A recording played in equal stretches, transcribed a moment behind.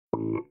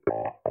You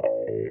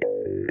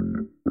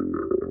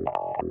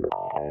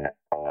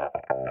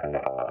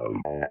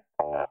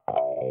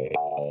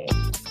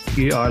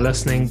are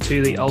listening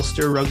to the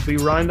Ulster Rugby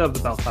Roundup, the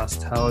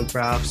Belfast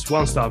Telegraph's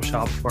one-stop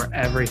shop for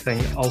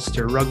everything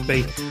Ulster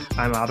Rugby.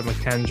 I'm Adam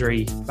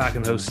McKendry, back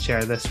in the host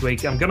chair this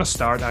week. I'm going to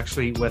start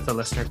actually with a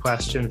listener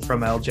question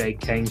from LJ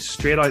King,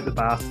 straight out the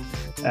bat,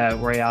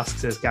 where he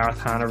asks, is Gareth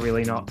Hanna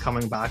really not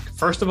coming back?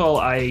 First of all,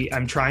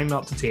 I'm trying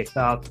not to take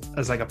that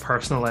as like a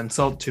personal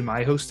insult to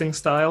my hosting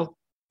style,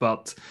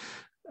 but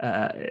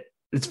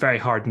it's very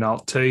hard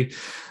not to.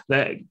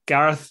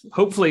 Gareth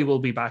hopefully will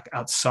be back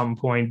at some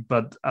point,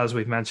 but as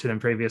we've mentioned in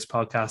previous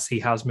podcasts, he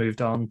has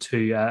moved on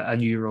to a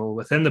new role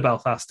within the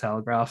Belfast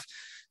Telegraph.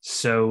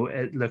 So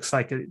it looks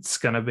like it's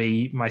going to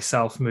be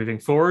myself moving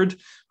forward.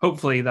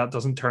 Hopefully that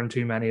doesn't turn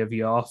too many of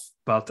you off,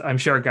 but I'm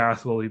sure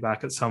Gareth will be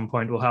back at some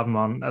point. We'll have him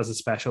on as a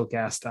special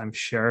guest, I'm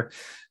sure.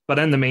 But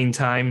in the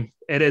meantime,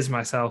 it is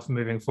myself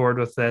moving forward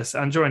with this.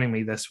 And joining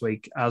me this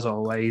week, as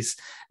always,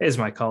 is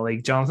my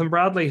colleague, Jonathan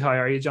Bradley. How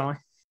are you, Johnny?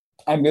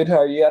 I'm good. How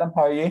are you, Adam?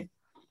 How are you?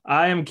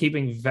 I am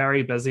keeping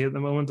very busy at the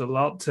moment. A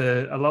lot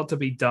to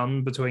be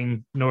done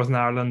between Northern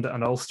Ireland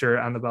and Ulster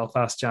and the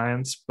Belfast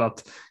Giants,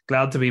 but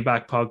glad to be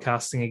back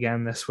podcasting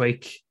again this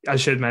week. I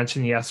should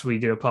mention, yes, we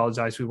do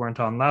apologise we weren't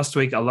on last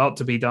week. A lot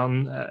to be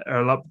done,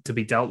 or a lot to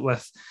be dealt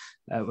with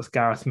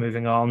Gareth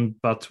moving on,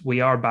 but we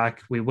are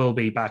back. We will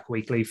be back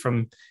weekly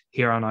from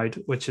here on out,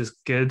 which is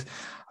good.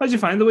 How'd you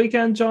find the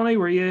weekend, Johnny?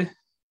 Were you?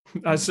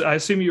 I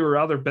assume you were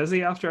rather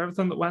busy after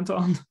everything that went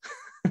on.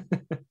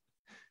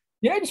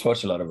 Yeah, I just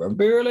watched a lot of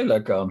rugby really.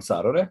 Like on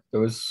Saturday, there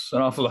was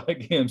an awful lot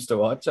of games to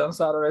watch on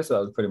Saturday, so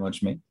that was pretty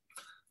much me.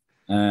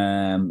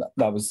 That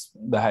was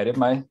the height of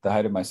my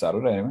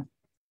Saturday anyway.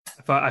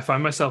 I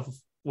found myself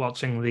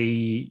watching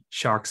the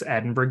Sharks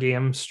Edinburgh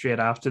game straight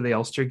after the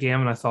Ulster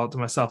game, and I thought to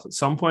myself, at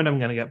some point I'm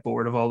going to get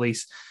bored of all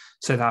these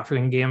South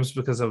African games,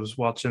 because I was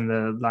watching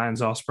the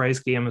Lions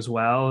Ospreys game as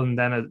well, and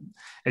then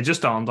it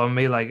just dawned on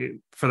me, like,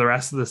 for the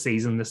rest of the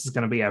season this is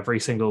going to be every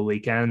single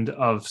weekend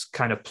of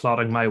kind of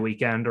plotting my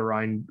weekend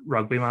around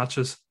rugby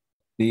matches.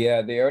 The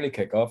early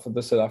kickoff of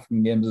the South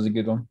African games is a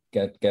good one.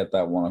 Get that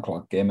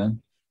 1:00 game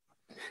in.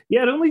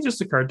 Yeah, it only just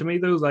occurred to me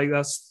though, like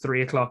that's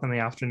 3:00 in the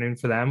afternoon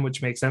for them,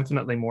 which makes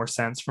infinitely more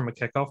sense from a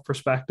kickoff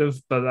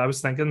perspective. But I was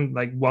thinking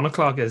like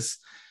 1:00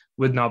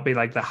 would not be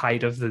like the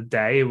height of the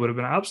day. It would have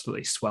been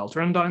absolutely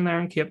sweltering down there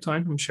in Cape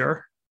Town, I'm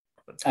sure.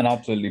 And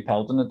absolutely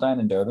pelting it down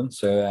in Durban.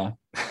 So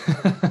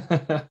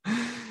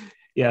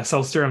yes,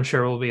 Ulster, I'm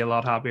sure, will be a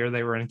lot happier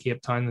they were in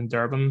Cape Town than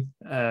Durban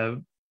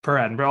per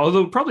Edinburgh,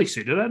 although it probably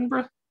suited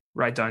Edinburgh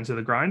right down to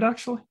the ground,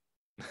 actually.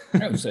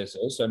 I would say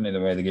so. Certainly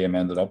the way the game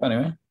ended up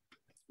anyway.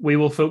 We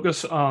will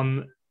focus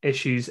on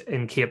issues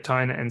in Cape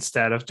Town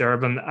instead of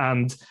Durban,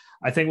 and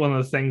I think one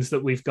of the things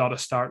that we've got to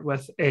start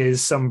with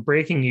is some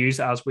breaking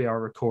news as we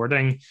are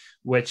recording,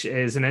 which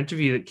is an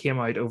interview that came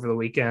out over the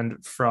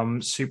weekend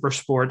from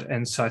SuperSport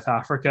in South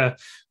Africa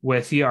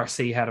with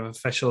URC head of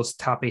officials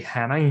Tappy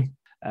Henning.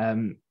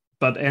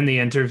 But in the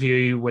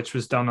interview, which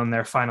was done on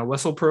their final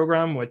whistle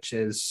program, which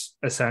is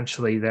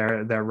essentially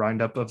their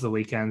roundup of the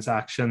weekend's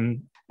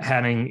action,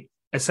 Henning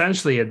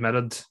essentially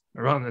admitted,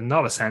 or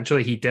not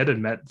essentially, he did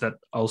admit that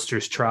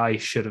Ulster's try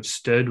should have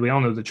stood. We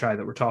all know the try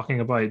that we're talking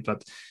about,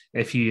 but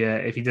if you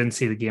didn't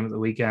see the game at the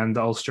weekend,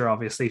 Ulster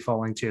obviously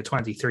falling to a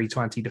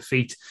 23-20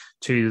 defeat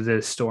to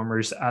the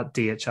Stormers at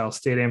DHL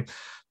Stadium.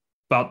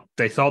 But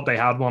they thought they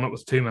had won it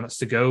with 2 minutes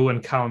to go,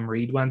 and Callum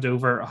Reid went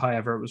over.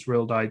 However, it was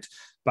ruled out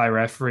by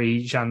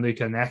referee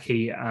Gianluca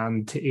Necchi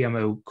and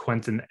EMO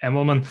Quentin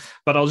Immelman.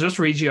 But I'll just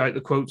read you out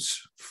the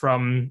quotes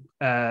from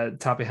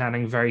Tappy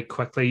Henning very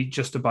quickly,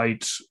 just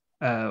about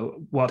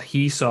what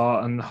he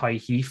saw and how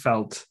he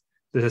felt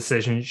the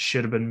decision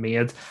should have been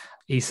made.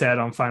 He said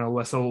on final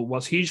whistle,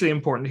 what's hugely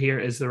important here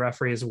is the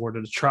referee has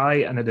awarded a try,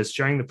 and it is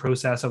during the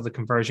process of the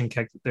conversion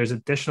kick that there's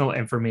additional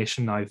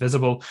information now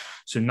visible.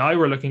 So now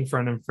we're looking for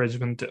an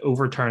infringement to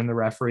overturn the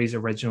referee's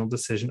original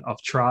decision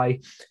of try.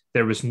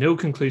 There was no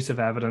conclusive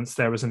evidence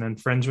there was an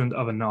infringement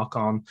of a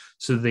knock-on,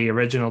 so the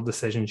original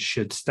decision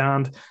should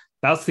stand.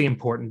 That's the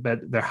important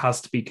bit. There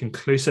has to be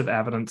conclusive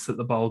evidence that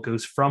the ball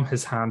goes from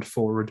his hand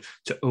forward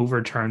to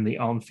overturn the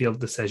on-field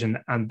decision,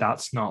 and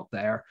that's not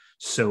there.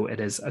 So it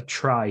is a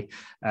try.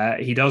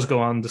 He does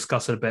go on and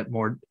discuss it a bit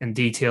more in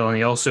detail, and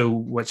he also,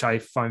 which I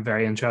found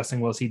very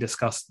interesting, was he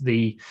discussed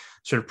the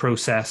sort of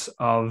process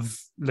of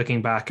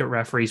looking back at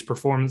referees'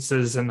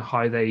 performances and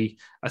how they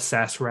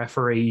assess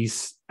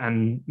referees,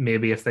 and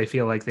maybe if they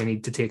feel like they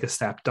need to take a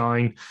step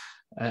down,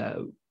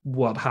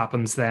 what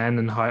happens then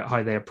and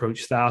how they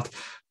approach that.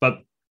 But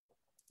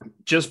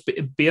just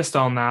based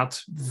on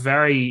that,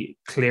 very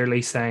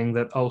clearly saying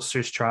that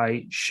Ulster's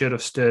try should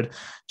have stood.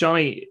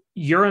 Johnny,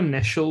 your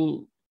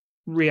initial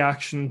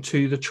reaction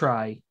to the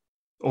try,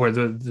 or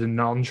the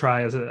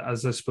non-try,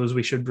 as I suppose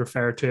we should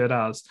refer to it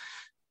as,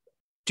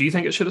 do you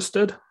think it should have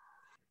stood?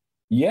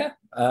 Yeah.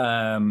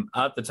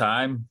 At the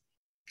time,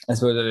 I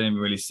suppose I didn't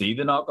really see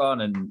the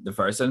knock-on in the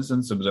first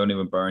instance. It was only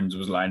when Burns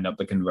was lining up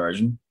the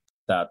conversion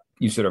that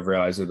you sort of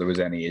realised that there was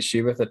any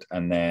issue with it.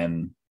 And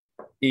then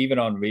even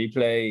on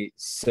replay,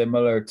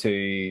 similar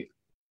to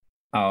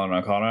Alan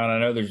O'Connor. And I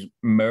know there's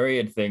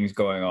myriad things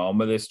going on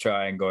with this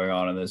try and going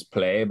on in this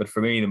play, but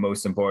for me, the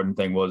most important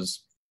thing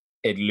was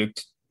it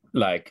looked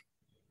like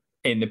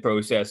in the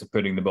process of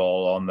putting the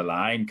ball on the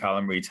line,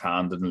 Callum Reid's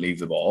hand didn't leave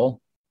the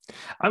ball.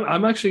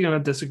 I'm actually going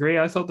to disagree.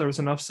 I thought there was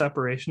enough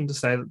separation to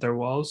say that there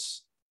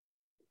was.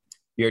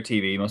 Your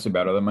TV must be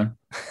better than mine.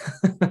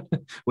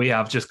 We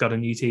have just got a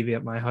new TV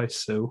at my house,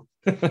 so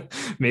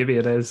maybe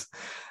it is.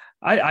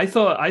 I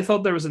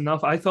thought there was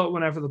enough. I thought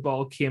whenever the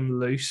ball came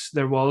loose,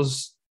 there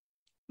was,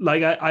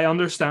 like, I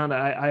understand.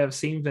 I have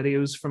seen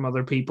videos from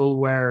other people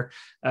where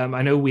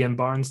I know Wayne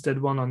Barnes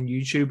did one on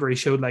YouTube where he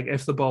showed, like,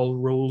 if the ball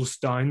rolls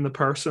down the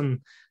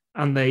person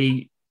and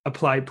they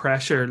apply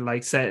pressure,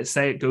 like say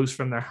it goes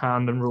from their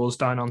hand and rolls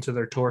down onto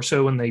their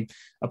torso and they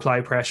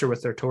apply pressure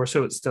with their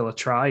torso, it's still a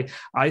try.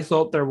 I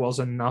thought there was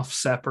enough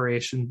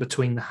separation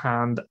between the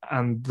hand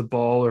and the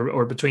ball,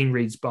 or between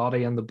Reid's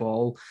body and the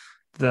ball,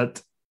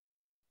 that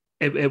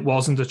it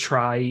wasn't a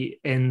try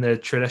in the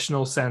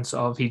traditional sense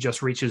of he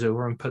just reaches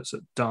over and puts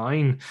it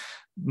down.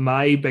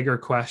 My bigger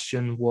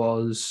question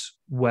was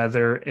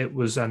whether it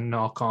was a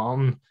knock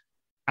on,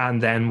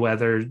 and then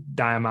whether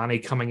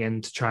Diamani coming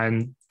in to try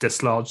and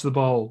dislodge the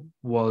ball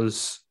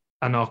was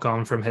a knock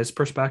on from his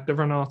perspective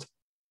or not.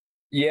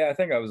 Yeah, I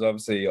think that was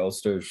obviously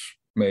Ulster's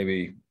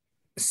maybe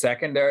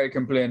secondary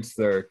complaints.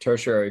 Their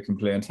tertiary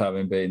complaints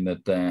having been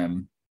that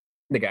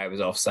the guy was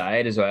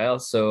offside as well.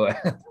 So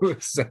it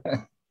was,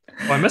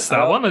 I missed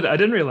that one. I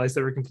didn't realize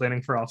they were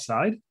complaining for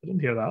offside. I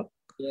didn't hear that.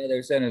 Yeah, they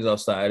were saying he was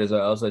offside as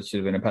well. So it should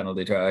have been a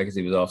penalty try because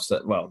he was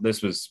offside. Well,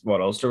 this was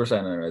what Ulster were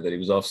saying, that he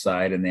was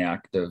offside in the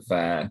act of,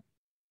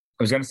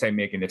 I was going to say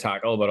making the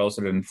tackle, but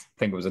also didn't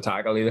think it was a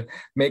tackle either.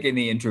 Making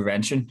the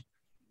intervention.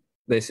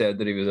 They said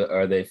that he was,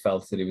 or they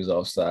felt that he was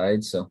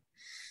offside. So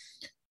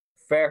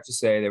fair to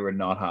say they were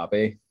not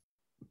happy.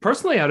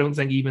 Personally, I don't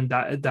think even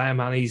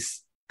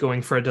Diamani's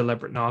going for a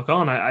deliberate knock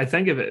on. I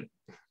think if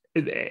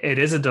it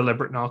is a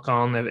deliberate knock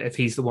on if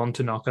he's the one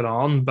to knock it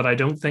on, but I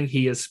don't think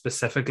he is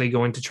specifically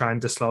going to try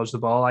and dislodge the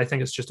ball. I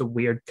think it's just a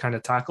weird kind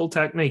of tackle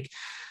technique.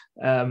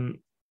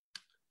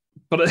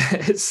 But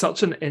it's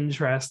such an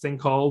interesting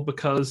call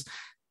because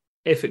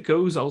if it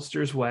goes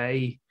Ulster's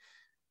way,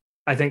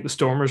 I think the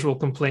Stormers will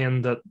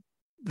complain that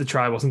the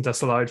try wasn't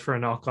disallowed for a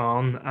knock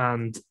on.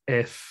 And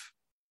if,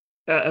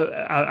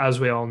 as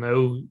we all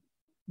know,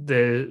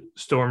 the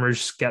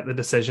Stormers get the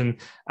decision,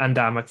 and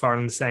Dan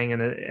McFarland saying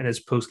in his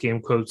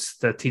post-game quotes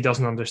that he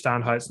doesn't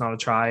understand how it's not a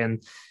try,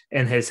 and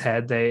in his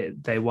head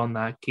they won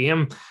that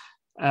game.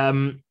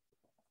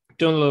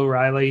 Donal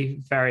O'Reilly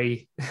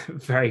very,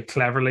 very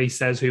cleverly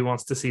says who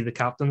wants to see the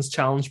captain's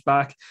challenge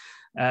back.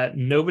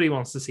 Nobody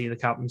wants to see the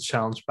captain's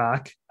challenge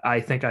back. I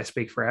think I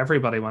speak for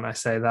everybody when I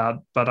say that,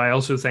 but I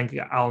also think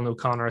Alan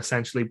O'Connor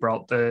essentially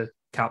brought the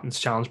captain's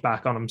challenge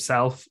back on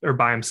himself, or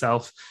by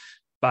himself,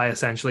 by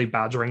essentially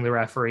badgering the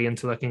referee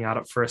into looking at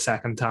it for a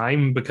second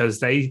time, because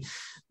the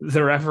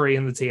referee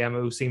and the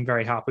TMO seemed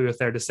very happy with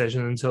their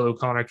decision until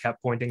O'Connor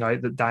kept pointing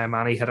out that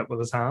Diamani hit it with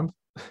his hand.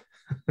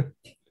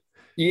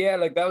 Yeah,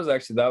 like that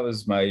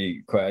was my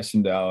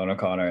question to Alan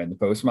O'Connor in the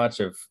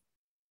post-match of,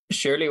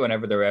 surely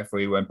whenever the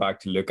referee went back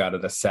to look at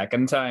it a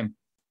second time,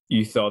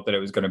 you thought that it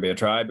was going to be a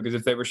try, because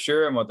if they were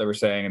sure in what they were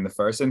saying in the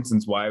first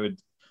instance, why would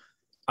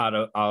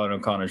Alan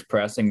O'Connor's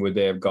pressing, would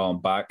they have gone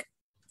back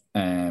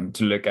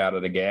to look at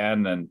it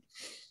again? And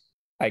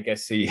I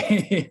guess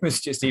he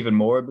was just even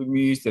more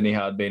bemused than he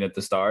had been at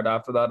the start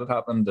after that had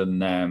happened.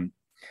 And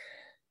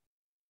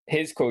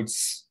his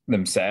quotes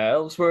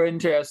themselves were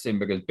interesting,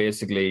 because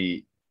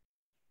basically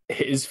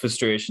his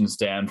frustration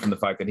stemmed from the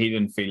fact that he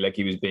didn't feel like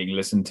he was being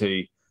listened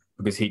to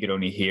because he could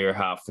only hear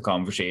half the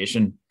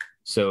conversation.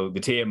 So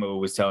the TMO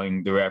was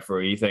telling the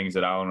referee things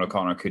that Alan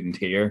O'Connor couldn't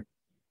hear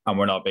and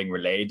were not being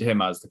relayed to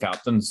him as the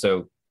captain.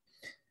 So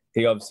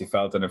he obviously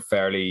felt in a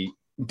fairly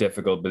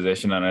difficult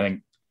position. And I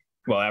think,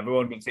 well,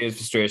 everyone can see his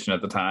frustration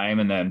at the time.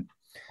 And then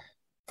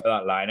for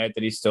that line out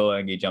that he stole, I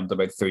think he jumped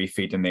about 3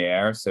 feet in the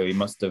air. So he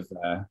must have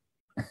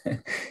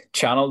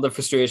channeled the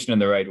frustration in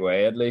the right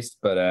way, at least.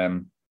 But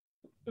a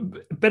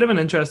bit of an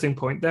interesting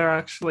point there,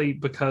 actually,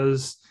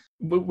 because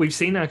we've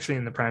seen actually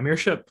in the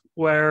Premiership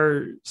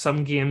where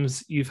some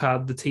games you've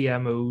had the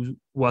TMO,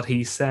 what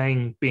he's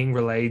saying, being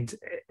relayed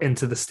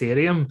into the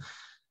stadium.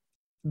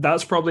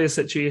 That's probably a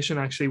situation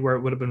actually where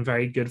it would have been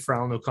very good for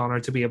Alan O'Connor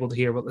to be able to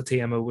hear what the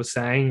TMO was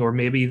saying, or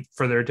maybe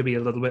for there to be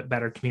a little bit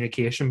better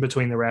communication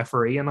between the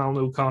referee and Alan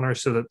O'Connor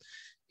so that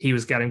he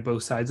was getting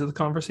both sides of the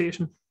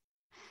conversation.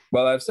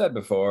 Well, I've said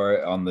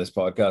before on this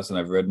podcast, and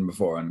I've written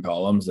before in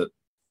columns, that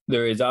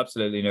there is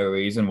absolutely no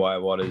reason why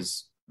what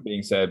is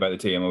being said by the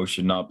TMO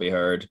should not be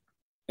heard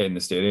in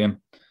the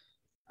stadium.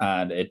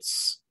 And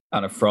it's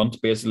an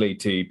affront basically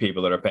to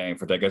people that are paying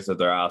for tickets, that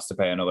they're asked to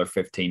pay another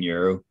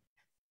 €15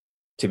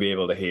 to be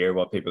able to hear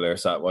what people are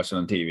sat watching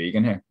on TV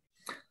can hear.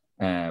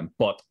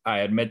 But I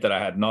admit that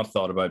I had not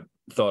thought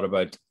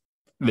about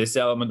this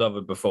element of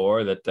it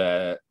before, that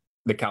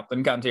the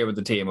captain can't hear what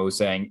the TMO is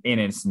saying in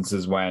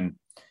instances when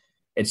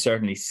it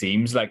certainly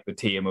seems like the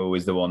TMO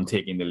is the one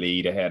taking the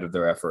lead ahead of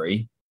the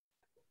referee.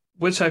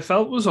 Which I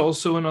felt was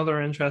also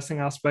another interesting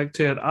aspect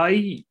to it.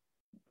 I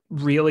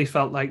really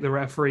felt like the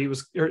referee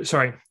was,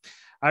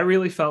 I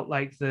really felt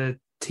like the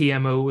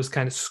TMO was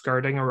kind of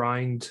skirting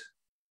around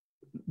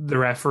the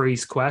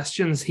referee's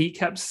questions. He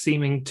kept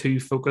seeming to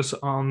focus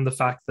on the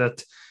fact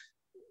that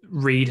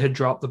Reid had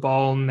dropped the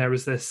ball and there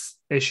was this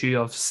issue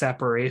of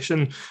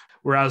separation,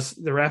 whereas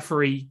the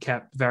referee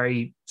kept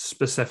very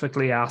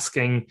specifically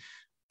asking,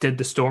 did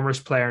the Stormers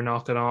player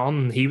knock it on?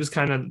 And he was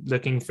kind of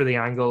looking for the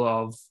angle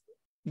of,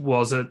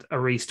 was it a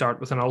restart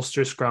with an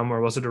Ulster scrum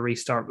or was it a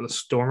restart with a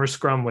Stormers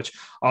scrum, which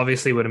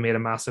obviously would have made a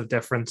massive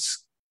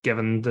difference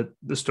given that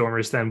the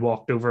Stormers then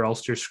walked over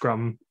Ulster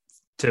scrum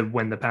to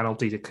win the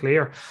penalty to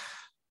clear.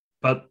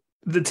 But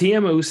the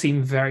TMO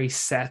seemed very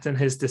set in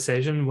his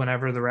decision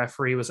whenever the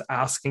referee was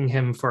asking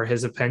him for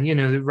his opinion.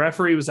 The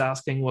referee was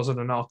asking, was it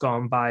a knock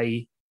on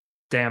by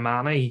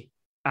Dayamani?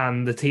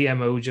 And the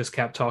TMO just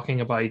kept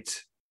talking about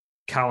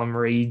Callum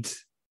Reid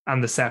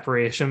and the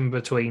separation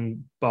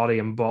between body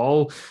and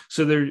ball.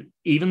 So there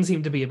even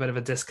seemed to be a bit of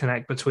a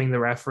disconnect between the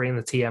referee and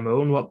the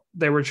TMO and what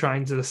they were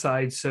trying to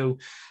decide. So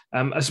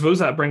I suppose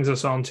that brings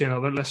us on to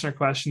another listener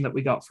question that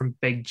we got from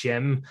Big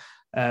Jim,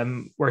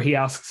 where he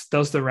asks,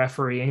 does the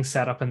refereeing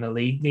setup in the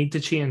league need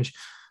to change?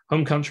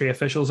 Home country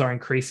officials are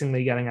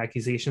increasingly getting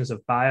accusations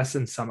of bias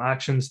in some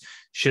actions.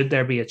 Should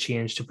there be a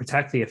change to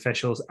protect the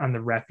officials and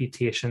the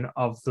reputation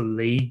of the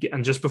league?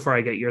 And just before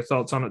I get your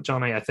thoughts on it,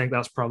 Johnny, I think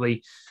that's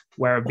probably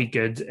where it'd be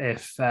good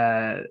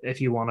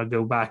if you want to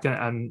go back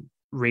and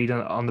read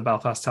on the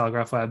Belfast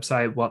Telegraph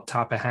website what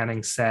Tapa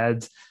Henning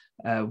said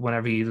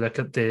whenever you look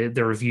at the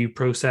review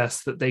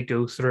process that they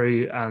go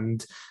through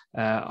and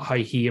how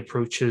he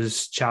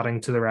approaches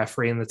chatting to the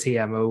referee and the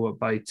TMO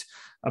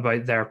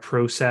about their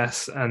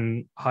process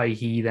and how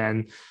he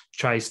then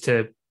tries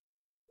to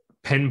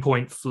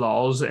pinpoint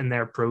flaws in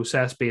their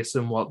process based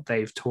on what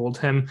they've told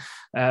him.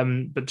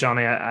 But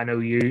Johnny, I know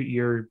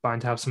you're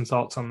bound to have some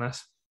thoughts on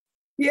this.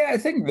 Yeah, I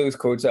think those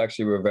quotes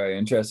actually were very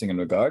interesting in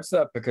regards to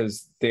that,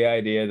 because the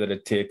idea that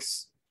it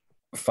takes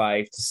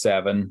 5 to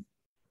 7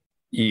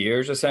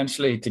 years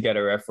essentially to get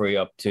a referee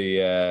up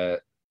to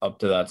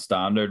that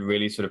standard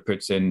really sort of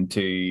puts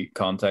into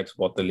context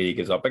what the league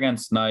is up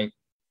against. Now,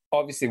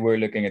 obviously, we're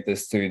looking at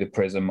this through the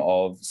prism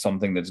of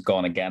something that's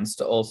gone against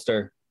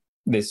Ulster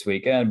this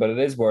weekend, but it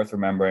is worth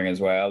remembering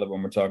as well that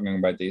when we're talking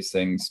about these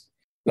things,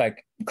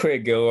 like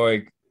Craig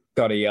Gilroy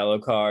got a yellow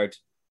card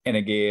in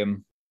a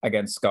game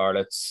against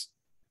Scarlets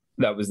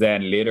that was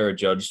then later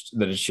adjudged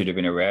that it should have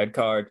been a red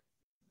card.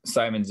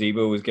 Simon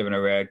Zebo was given a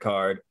red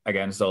card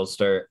against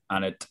Ulster,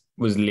 and it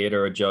was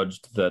later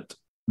adjudged that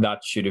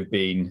that should have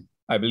been,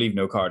 I believe,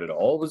 no card at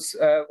all was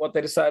what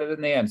they decided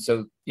in the end.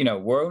 So,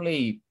 we're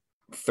only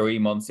 3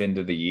 months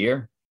into the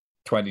year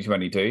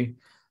 2022,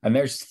 and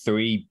there's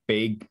 3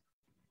 big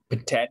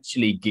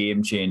potentially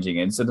game-changing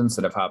incidents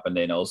that have happened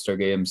in Ulster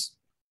games,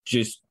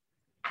 just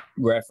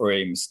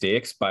refereeing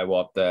mistakes by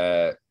what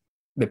the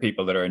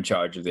people that are in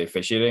charge of the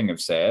officiating have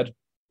said.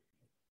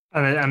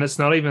 And it's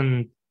not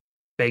even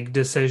big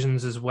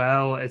decisions as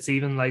well. It's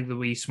even like the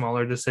wee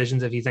smaller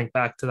decisions. If you think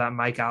back to that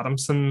Mike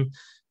Adamson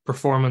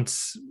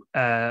performance,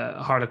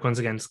 Harlequins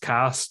against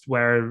Cast,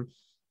 where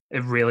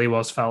it really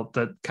was felt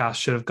that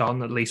Cast should have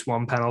gotten at least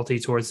one penalty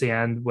towards the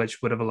end,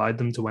 which would have allowed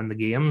them to win the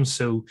game.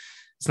 So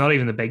it's not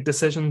even the big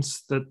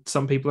decisions that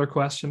some people are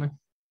questioning.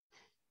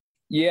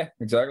 Yeah,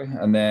 exactly.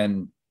 And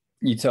then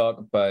you talk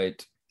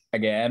about,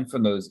 again,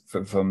 from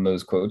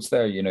those quotes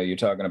there, you're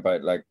talking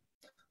about like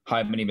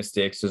how many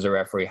mistakes does a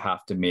referee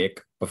have to make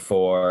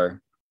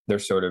before they're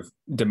sort of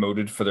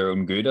demoted for their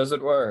own good, as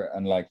it were.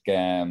 And like,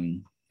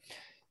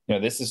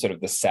 this is sort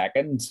of the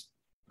second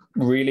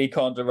really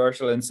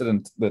controversial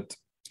incident that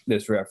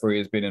this referee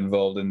has been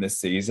involved in this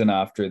season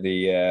after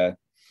the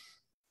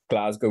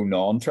Glasgow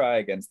non-try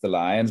against the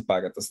Lions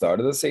back at the start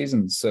of the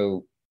season.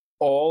 So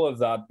all of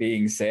that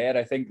being said,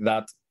 I think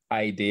that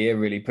idea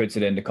really puts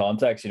it into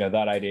context,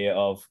 that idea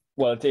of,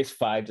 well, it takes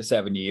 5 to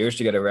 7 years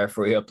to get a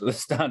referee up to the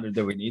standard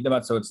that we need them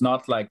at. So it's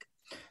not like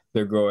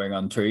they're growing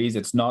on trees.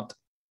 There's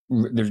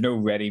no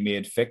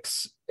ready-made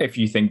fix if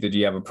you think that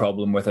you have a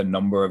problem with a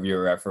number of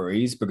your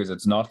referees, because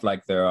it's not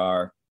like there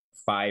are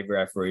 5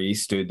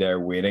 referees stood there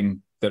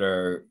waiting that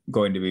are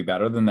going to be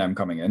better than them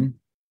coming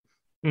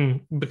in.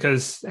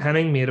 Because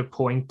Henning made a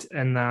point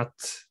in that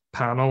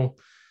panel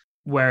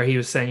where he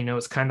was saying,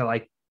 it's kind of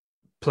like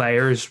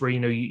players where,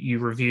 you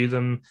review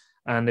them,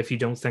 and if you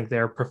don't think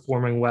they're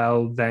performing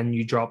well, then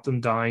you drop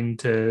them down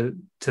to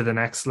the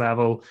next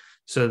level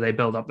so they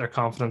build up their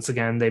confidence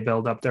again, they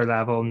build up their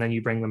level, and then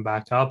you bring them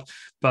back up.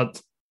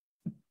 But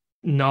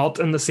not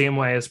in the same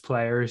way as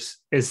players,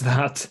 is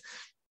that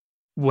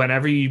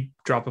whenever you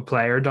drop a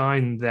player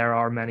down, there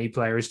are many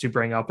players to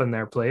bring up in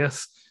their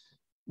place.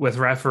 With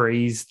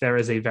referees, there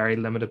is a very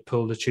limited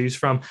pool to choose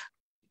from.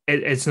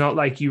 It's not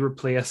like you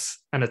replace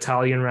an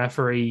Italian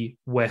referee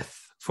with,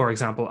 for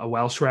example, a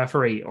Welsh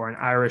referee or an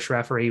Irish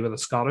referee with a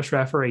Scottish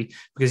referee,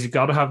 because you've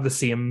got to have the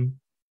same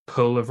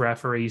pool of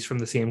referees from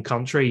the same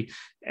country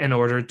in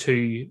order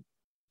to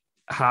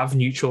have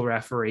neutral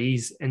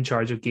referees in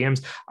charge of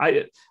games.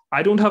 I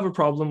don't have a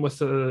problem with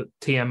the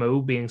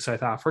TMO being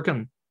South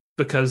African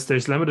because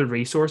there's limited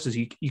resources.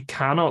 You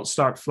cannot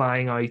start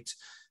flying out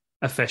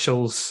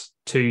officials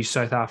to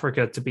South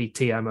Africa to be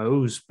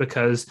TMOs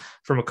because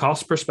from a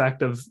cost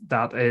perspective,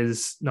 that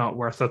is not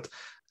worth it.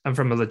 And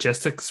from a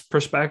logistics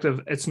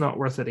perspective, it's not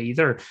worth it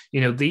either.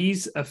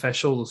 These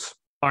officials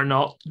are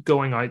not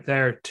going out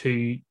there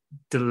to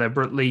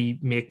deliberately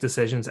make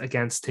decisions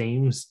against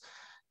teams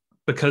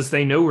because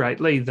they know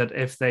rightly that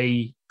if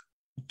they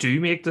do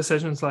make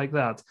decisions like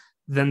that,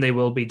 then they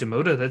will be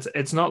demoted.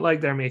 It's not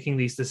like they're making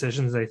these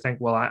decisions. They think,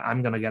 well,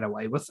 I'm going to get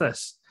away with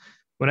this.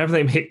 Whenever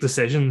they make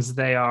decisions,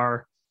 they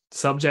are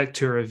subject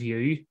to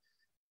review.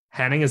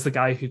 Henning is the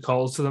guy who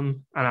calls to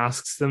them and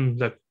asks them,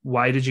 look,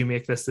 why did you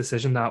make this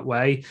decision that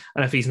way?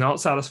 And if he's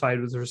not satisfied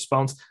with the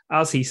response,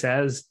 as he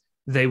says,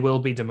 they will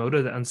be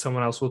demoted and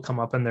someone else will come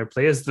up in their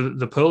place.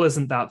 The pool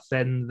isn't that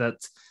thin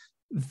that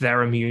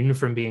they're immune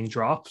from being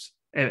dropped.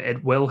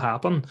 It will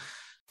happen.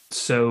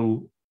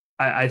 So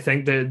I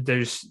think that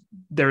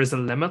there is a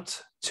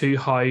limit to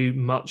how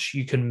much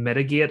you can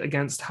mitigate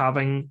against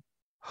having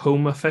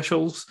home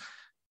officials.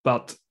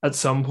 But at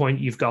some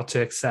point, you've got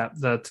to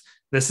accept that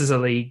this is a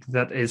league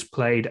that is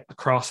played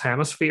across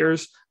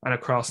hemispheres and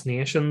across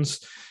nations.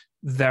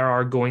 There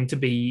are going to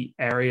be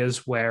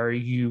areas where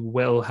you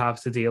will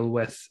have to deal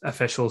with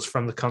officials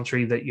from the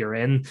country that you're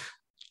in.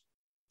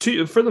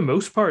 For the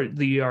most part,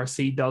 the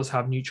URC does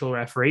have neutral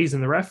referees,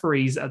 and the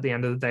referees at the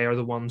end of the day are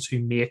the ones who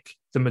make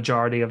the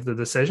majority of the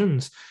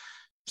decisions.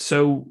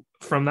 So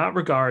from that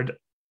regard,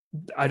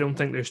 I don't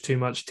think there's too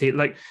much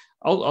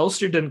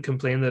Ulster didn't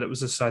complain that it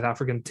was a South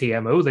African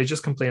TMO. They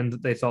just complained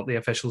that they thought the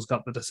officials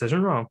got the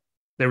decision wrong.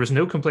 There was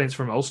no complaints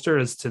from Ulster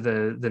as to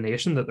the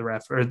nation that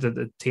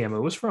the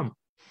TMO was from.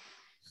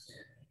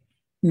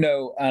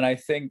 No, and I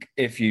think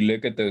if you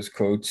look at those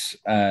quotes,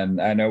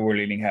 and I know we're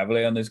leaning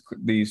heavily on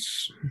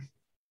these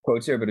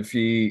quotes here, but if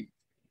you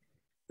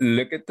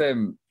look at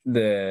them,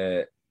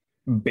 the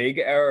big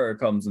error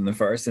comes in the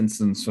first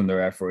instance from the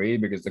referee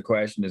because the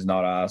question is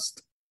not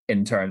asked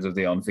in terms of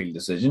the on-field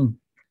decision.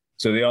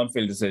 So the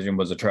on-field decision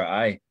was a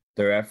try.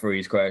 The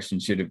referee's question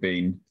should have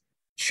been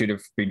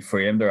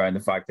framed around the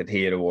fact that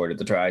he had awarded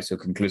the try, so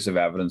conclusive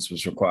evidence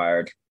was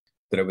required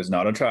that it was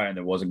not a try and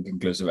there wasn't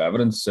conclusive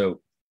evidence.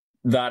 So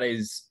that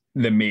is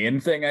the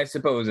main thing, I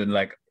suppose. And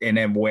in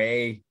a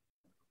way,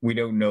 we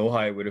don't know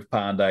how it would have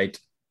panned out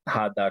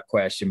had that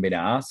question been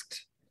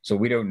asked. So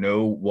we don't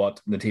know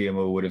what the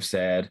TMO would have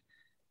said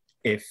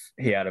if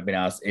he had been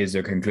asked, is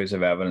there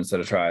conclusive evidence that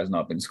a try has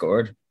not been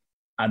scored?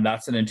 And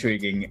that's an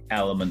intriguing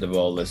element of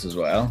all this as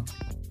well.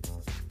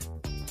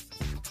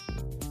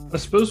 I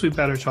suppose we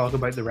better talk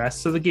about the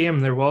rest of the game.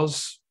 There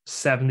was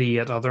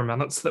 78 other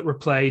minutes that were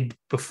played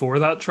before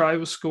that try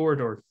was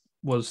scored, or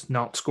was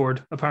not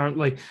scored,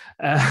 apparently.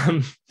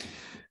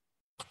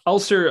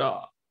 Ulster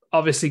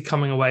obviously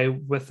coming away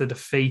with the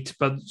defeat,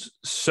 but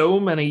so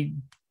many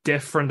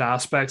different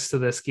aspects to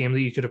this game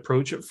that you could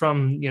approach it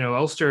from.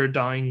 Ulster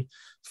down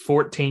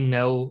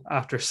 14-0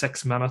 after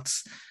 6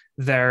 minutes.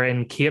 They're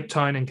in Cape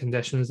Town in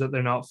conditions that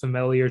they're not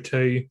familiar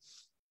to.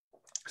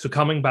 So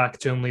coming back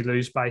to only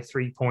lose by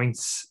 3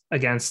 points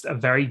against a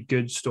very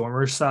good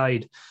Stormers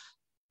side,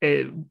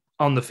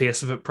 on the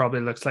face of it, probably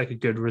looks like a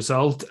good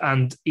result.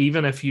 And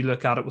even if you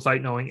look at it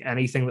without knowing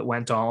anything that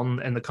went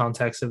on in the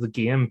context of the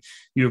game,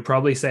 you would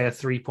probably say a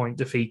 3-point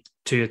defeat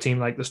to a team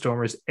like the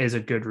Stormers is a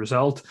good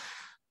result.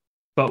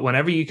 But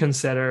whenever you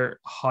consider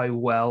how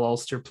well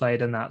Ulster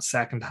played in that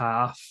second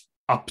half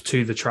up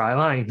to the try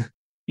line,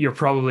 you're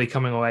probably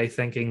coming away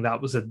thinking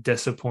that was a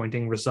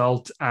disappointing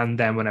result. And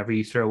then whenever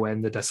you throw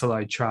in the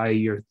disallowed try,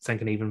 you're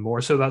thinking even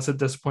more so that's a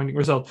disappointing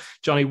result.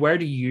 Johnny, where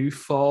do you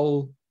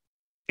fall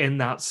in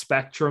that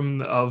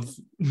spectrum of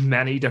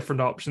many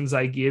different options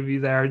I gave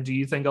you there? Do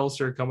you think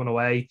Ulster are coming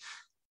away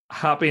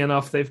happy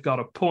enough they've got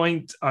a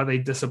point? Are they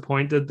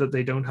disappointed that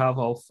they don't have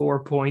all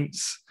 4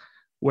 points?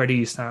 Where do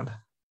you stand?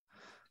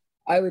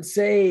 I would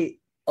say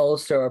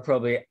Ulster are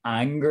probably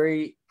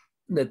angry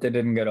that they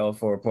didn't get all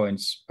 4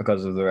 points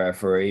because of the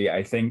referee.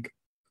 I think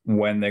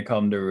when they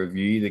come to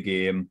review the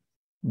game,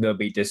 they'll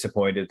be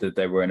disappointed that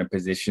they were in a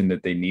position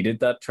that they needed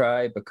that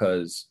try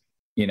because,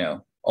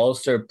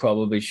 Ulster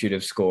probably should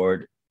have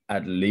scored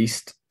at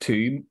least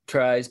 2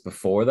 tries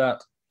before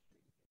that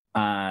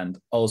and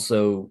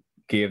also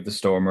gave the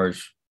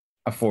Stormers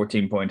a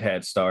 14-point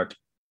head start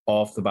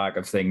off the back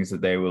of things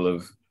that they will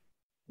have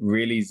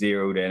really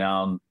zeroed in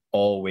on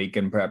all week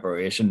in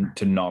preparation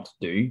to not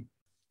do.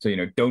 So,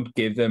 don't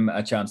give them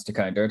a chance to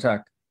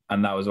counterattack.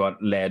 And that was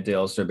what led to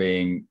Ulster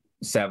being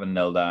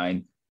 7-0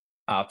 down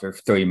after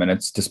 3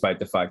 minutes, despite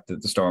the fact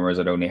that the Stormers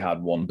had only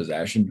had 1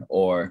 possession.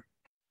 Or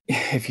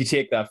if you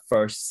take that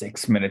first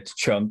 6-minute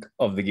chunk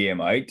of the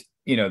game out,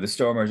 the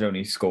Stormers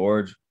only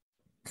scored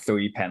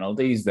 3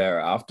 penalties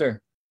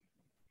thereafter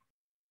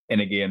in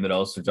a game that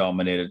Ulster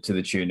dominated to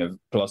the tune of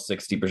plus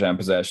 60%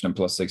 possession and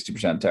plus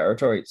 60%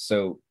 territory.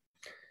 So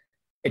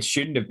it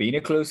shouldn't have been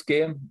a close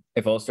game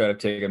if Ulster had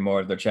taken more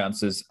of their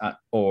chances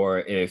or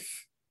if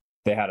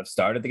they had have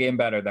started the game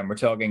better, then we're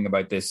talking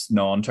about this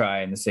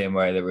non-try in the same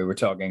way that we were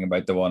talking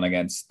about the one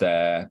against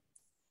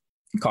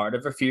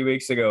Cardiff a few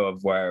weeks ago,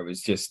 of where it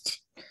was just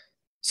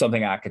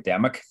something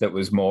academic that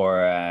was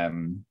more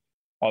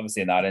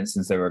obviously in that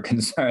instance they were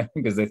concerned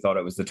because they thought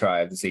it was the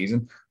try of the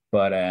season,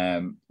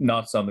 but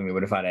not something that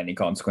would have had any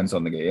consequence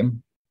on the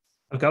game.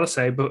 I've got to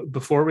say, but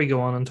before we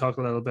go on and talk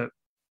a little bit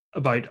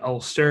about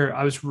Ulster,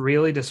 I was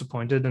really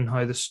disappointed in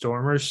how the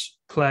Stormers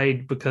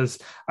played, because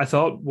I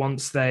thought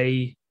once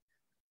they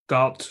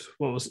got,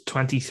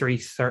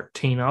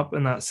 23-13 up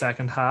in that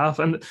second half,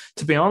 and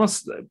to be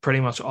honest, pretty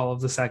much all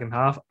of the second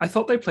half, I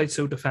thought they played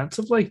so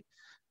defensively.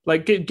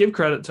 Like, give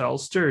credit to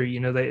Ulster,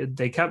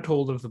 they kept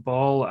hold of the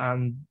ball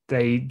and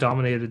they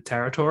dominated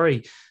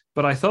territory.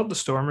 But I thought the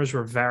Stormers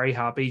were very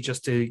happy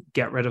just to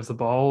get rid of the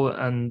ball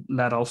and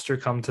let Ulster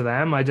come to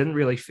them. I didn't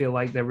really feel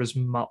like there was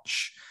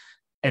much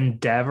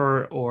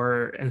endeavor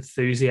or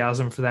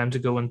enthusiasm for them to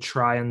go and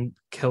try and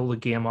kill the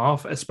game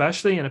off,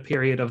 especially in a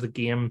period of the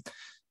game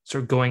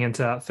sort of going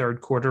into that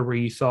third quarter where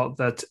you thought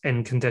that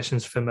in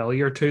conditions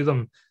familiar to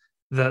them,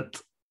 that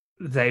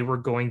they were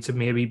going to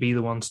maybe be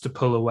the ones to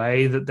pull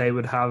away, that they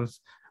would have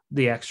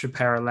the extra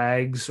pair of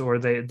legs, or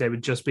they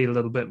would just be a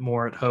little bit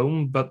more at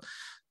home. But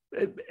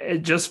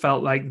it just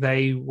felt like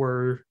they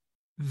were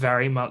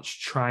very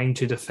much trying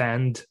to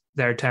defend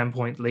their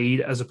 10-point lead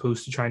as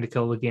opposed to trying to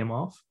kill the game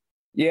off.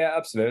 Yeah,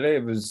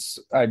 absolutely.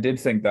 I did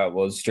think that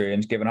was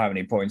strange, given how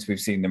many points we've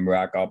seen them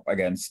rack up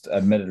against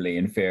admittedly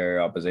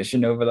inferior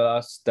opposition over the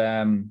last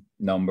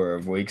number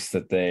of weeks,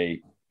 that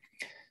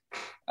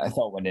I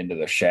thought went into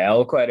their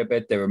shell quite a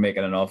bit. They were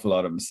making an awful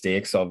lot of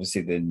mistakes.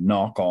 Obviously, the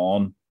knock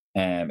on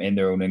in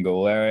their own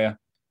goal area,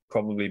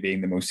 probably being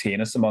the most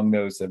heinous among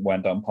those that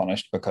went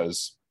unpunished,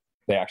 because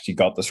they actually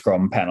got the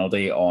scrum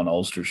penalty on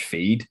Ulster's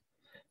feed.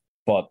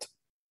 But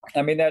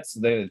I mean,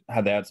 they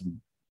had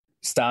some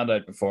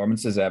standout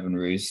performances. Evan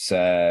Roos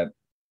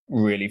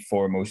really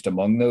foremost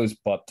among those.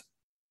 But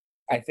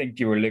I think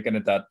you were looking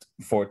at that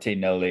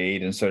 14-0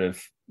 lead and sort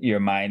of your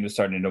mind was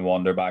starting to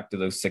wander back to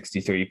those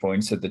 63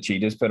 points that the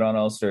Cheetahs put on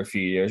Ulster a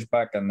few years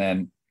back. And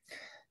then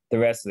the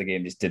rest of the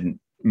game just didn't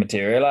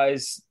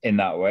materialize in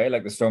that way.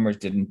 Like, the Stormers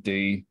didn't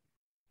do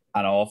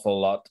an awful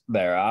lot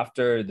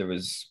thereafter. There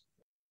was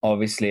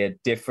obviously a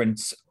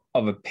difference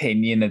of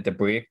opinion at the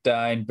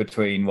breakdown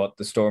between what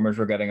the Stormers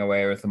were getting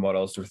away with and what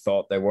Ulster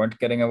thought they weren't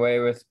getting away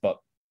with. But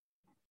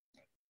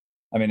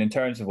I mean, in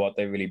terms of what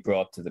they really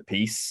brought to the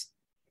piece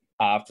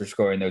after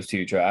scoring those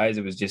two tries,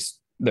 it was just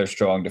their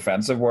strong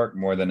defensive work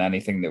more than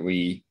anything that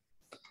we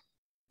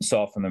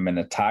saw from them in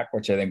attack,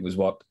 which I think was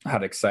what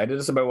had excited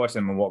us about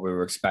watching them and what we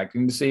were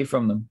expecting to see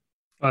from them.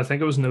 I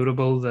think it was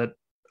notable that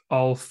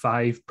all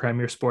 5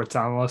 Premier Sports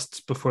analysts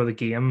before the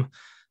game,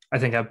 I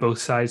think, had both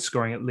sides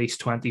scoring at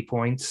least 20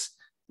 points.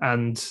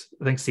 And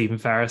I think Stephen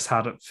Ferris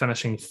had it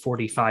finishing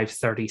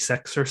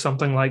 45-36 or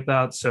something like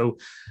that. So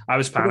I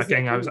was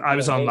panicking. I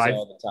was on live.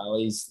 All the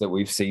tallies that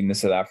we've seen the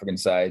South African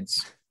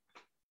sides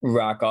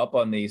rack up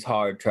on these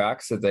hard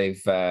tracks that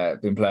they've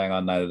been playing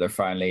on now, that they're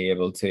finally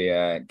able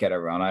to get a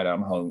run out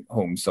on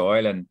home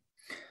soil. And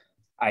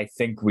I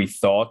think we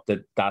thought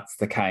that that's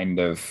the kind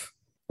of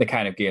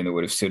game that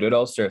would have suited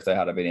Ulster if they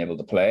had been able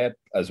to play it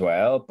as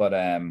well. But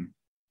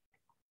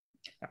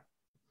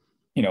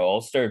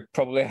Ulster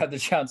probably had the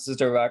chances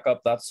to rack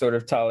up that sort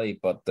of tally,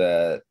 but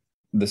the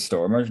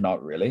Stormers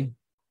not really.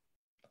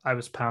 I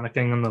was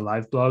panicking on the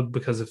live blog,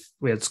 because if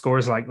we had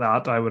scores like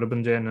that, I would have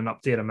been doing an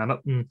update a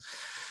minute, and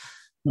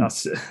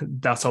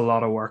that's a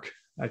lot of work,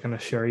 I can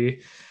assure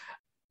you.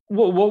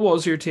 What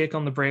was your take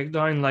on the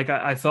breakdown? Like,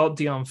 I thought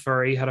Dion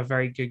Furry had a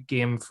very good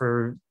game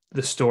for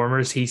the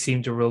Stormers. He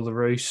seemed to rule the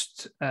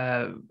roost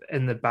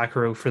in the back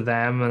row for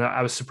them, and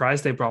I was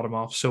surprised they brought him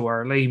off so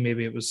early.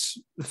 Maybe it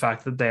was the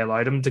fact that they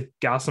allowed him to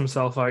gas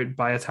himself out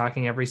by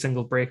attacking every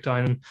single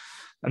breakdown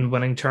and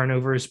winning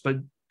turnovers. But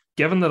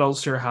given that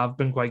Ulster have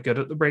been quite good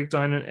at the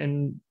breakdown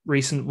in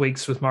recent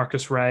weeks with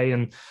Marcus Ray,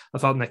 and I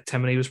thought Nick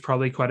Timoney was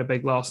probably quite a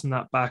big loss in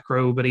that back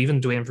row, but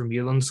even Dwayne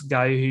Vermeulen's a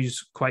guy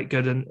who's quite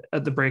good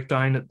at the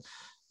breakdown at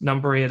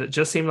number 8. It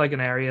just seemed like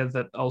an area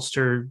that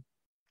Ulster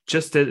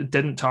just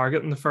didn't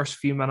target in the first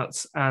few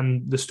minutes,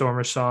 and the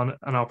Stormers saw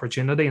an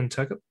opportunity and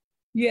took it.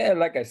 Yeah,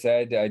 like I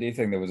said, I do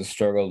think there was a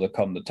struggle to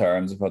come to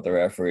terms with what the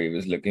referee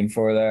was looking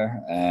for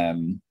there.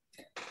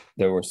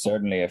 There were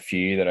certainly a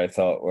few that I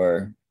thought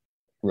were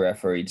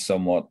refereed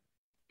somewhat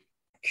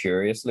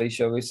curiously,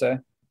 shall we say.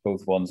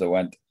 Both ones that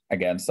went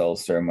against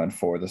Ulster and went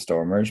for the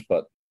Stormers.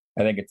 But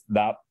I think it's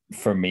that,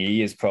 for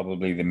me, is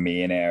probably the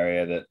main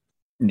area that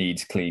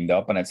needs cleaned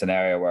up, and it's an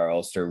area where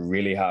Ulster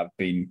really have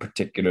been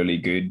particularly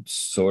good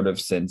sort of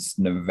since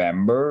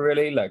November,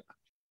 really. Like,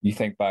 you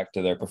think back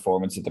to their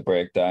performance at the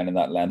breakdown in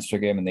that Leinster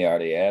game in the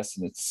RDS,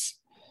 and it's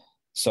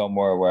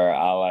somewhere where,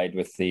 allied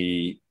with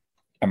the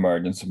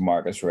emergence of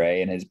Marcus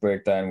Ray and his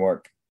breakdown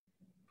work,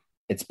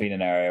 it's been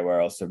an area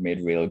where Ulster have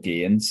made real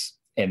gains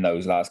in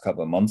those last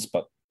couple of months,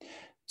 but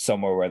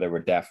somewhere where they were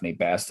definitely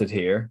bested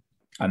here.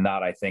 And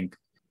that, I think,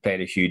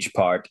 played a huge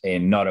part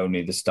in not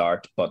only the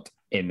start, but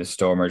in the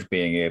Stormers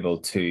being able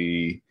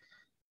to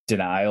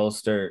deny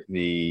Ulster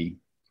the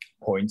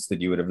points,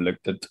 that you would have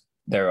looked at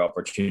their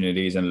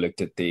opportunities and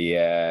looked at the,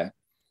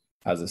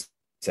 as I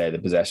say, the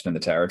possession and the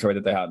territory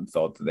that they hadn't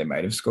thought that they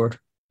might have scored.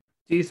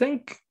 Do you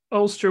think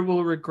Ulster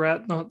will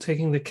regret not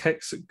taking the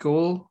kicks at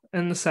goal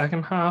in the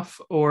second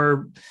half?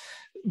 Or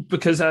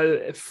because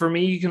for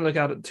me, you can look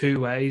at it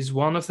two ways.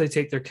 One, if they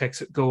take their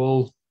kicks at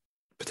goal,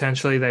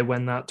 potentially they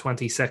win that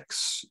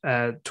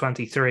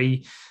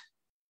 26-23,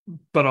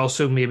 but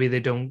also maybe they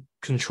don't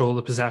control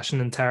the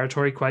possession and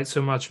territory quite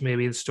so much.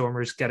 Maybe the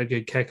Stormers get a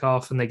good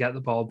kickoff and they get the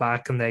ball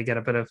back and they get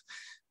a bit of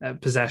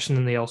possession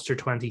in the Ulster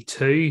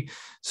 22.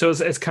 So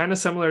it's kind of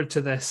similar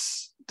to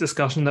this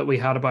discussion that we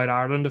had about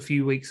Ireland a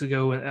few weeks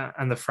ago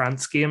and the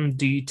France game.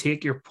 Do you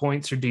take your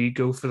points or do you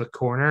go for the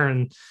corner?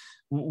 And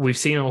we've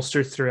seen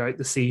Ulster throughout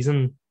the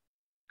season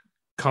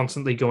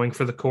constantly going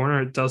for the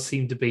corner. It does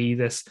seem to be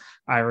this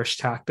Irish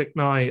tactic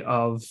now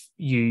of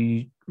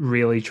you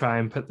really try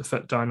and put the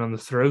foot down on the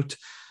throat.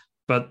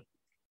 But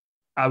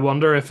I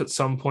wonder if at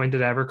some point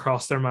it ever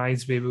crossed their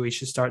minds, maybe we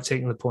should start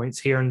taking the points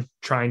here and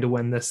trying to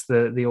win this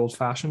the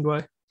old-fashioned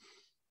way.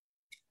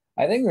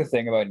 I think the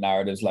thing about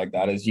narratives like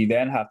that is you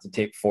then have to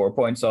take 4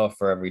 points off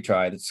for every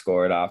try that's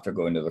scored after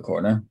going to the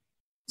corner.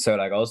 So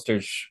like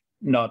Ulster's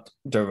not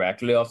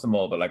directly off the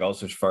maul, but like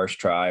Ulster's first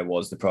try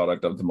was the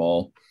product of the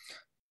maul.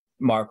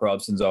 Mark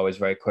Robson's always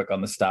very quick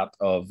on the stat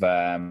of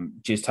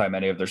just how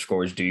many of their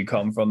scores do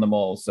come from the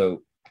maul.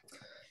 So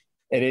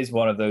it is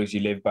one of those, you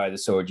live by the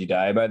sword, you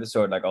die by the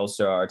sword. Like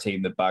Ulster are a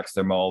team that backs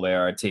their maul. They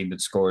are a team that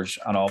scores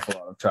an awful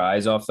lot of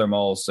tries off their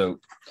maul. So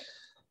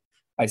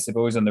I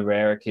suppose on the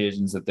rare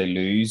occasions that they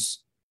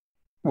lose,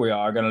 we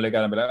are going to look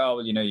at it and be like, oh,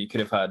 well, you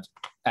could have had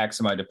X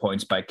amount of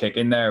points by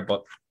kicking there,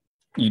 but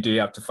you do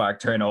have to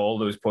factor in all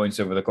those points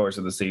over the course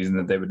of the season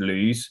that they would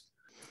lose.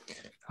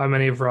 How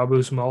many of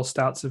Robbo's maul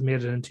stats have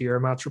made it into your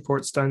match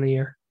reports down the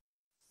year?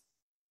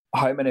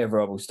 How many of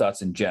Robbo's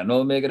stats in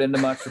general make it into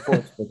match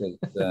reports? Because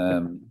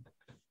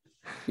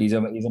he's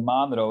a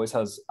man that always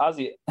has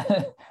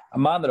a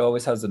man that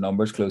always has the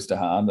numbers close to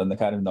hand, and the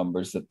kind of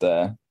numbers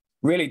that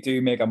really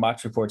do make a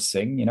match report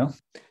sing,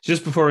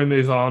 Just before we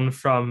move on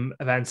from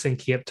events in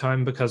Cape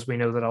Town, because we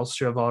know that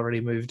Ulster have already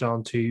moved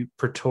on to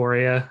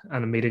Pretoria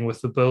and a meeting with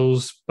the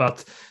Bulls,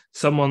 but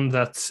someone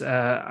that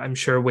I'm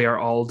sure we are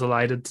all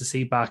delighted to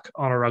see back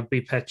on a rugby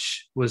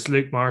pitch was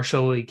Luke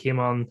Marshall. He came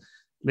on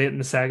late in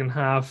the second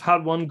half,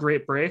 had one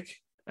great break,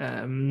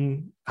 had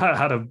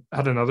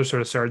another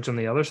sort of surge on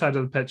the other side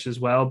of the pitch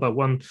as well, but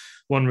one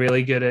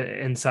really good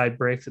inside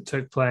break that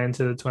took play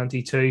into the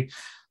 22.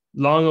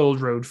 Long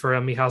old road for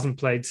him. He hasn't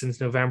played since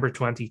November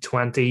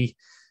 2020,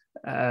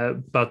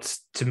 but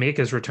to make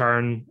his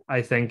return,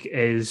 I think,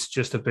 is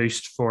just a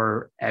boost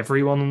for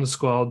everyone in the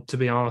squad, to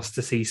be honest,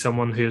 to see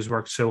someone who's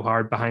worked so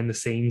hard behind the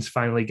scenes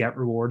finally get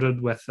rewarded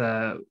with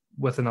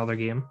another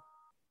game.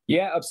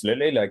 Yeah,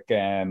 absolutely. Like,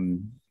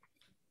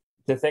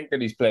 to think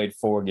that he's played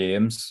 4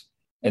 games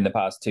in the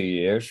past 2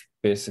 years,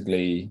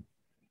 basically,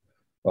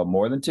 well,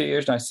 more than 2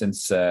 years now,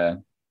 since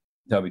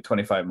that'll be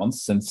 25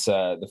 months since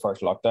the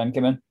first lockdown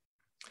came in.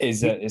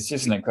 It's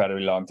just an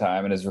incredibly long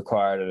time and has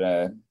required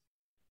an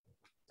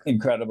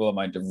incredible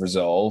amount of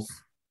resolve,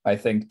 I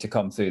think, to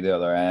come through the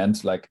other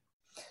end. Like,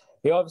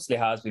 he obviously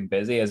has been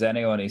busy, as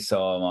anyone who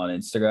saw him on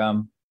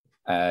Instagram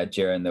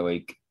during the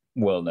week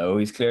will know.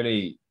 He's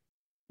clearly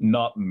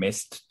not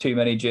missed too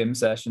many gym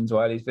sessions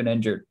while he's been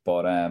injured,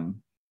 but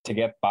to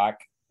get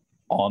back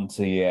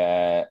onto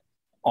the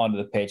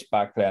pitch,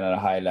 back playing at a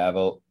high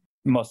level,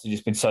 must have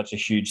just been such a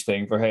huge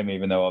thing for him,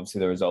 even though obviously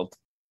the result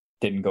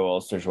didn't go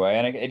Ulster's way.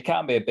 And it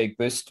can be a big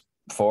boost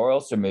for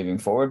Ulster moving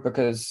forward,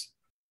 because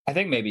I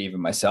think maybe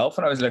even myself,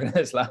 when I was looking at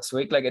this last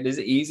week, like, it is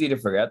easy to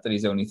forget that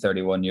he's only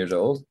 31 years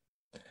old.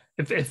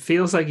 It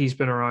feels like he's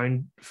been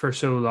around for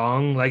so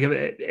long. Like,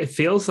 it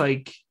feels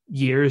like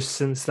years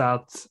since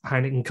that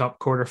Heineken Cup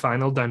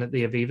quarter-final down at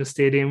the Aviva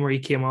Stadium where he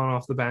came on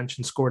off the bench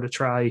and scored a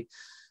try.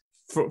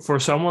 For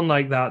someone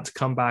like that to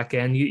come back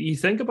in, you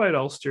think about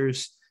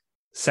Ulster's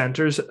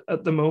centres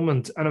at the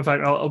moment. And in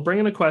fact, I'll bring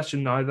in a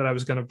question now that I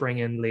was going to bring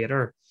in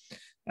later.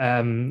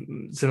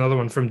 It's another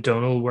one from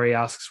Donald where he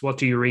asks, what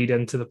do you read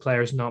into the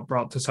players not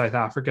brought to South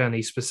Africa? And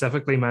he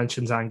specifically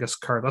mentions Angus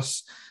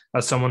Curtis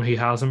as someone who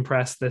has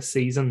impressed this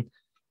season,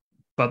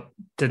 but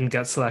didn't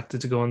get selected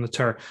to go on the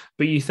tour.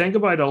 But you think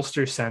about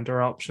Ulster's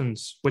centre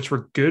options, which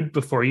were good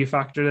before you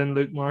factored in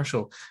Luke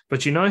Marshall.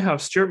 But you now have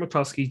Stuart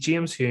McCluskey,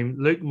 James Hume,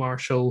 Luke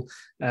Marshall,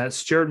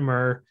 Stuart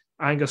Moore,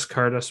 Angus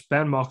Curtis,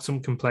 Ben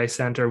Moxham can play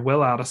centre.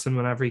 Will Addison,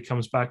 whenever he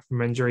comes back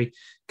from injury,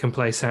 can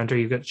play centre.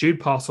 You've got Jude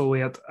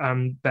Postlethwaite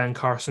and Ben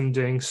Carson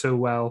doing so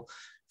well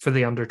for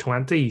the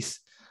under-20s.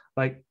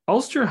 Like,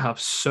 Ulster have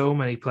so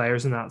many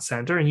players in that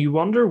centre, and you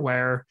wonder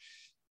where,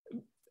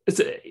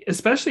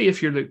 especially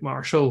if you're Luke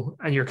Marshall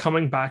and you're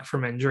coming back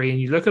from injury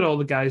and you look at all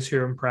the guys who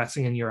are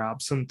impressing in your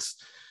absence,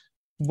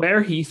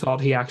 where he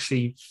thought he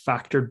actually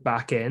factored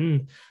back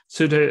in.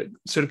 So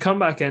to come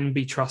back in,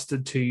 be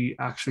trusted to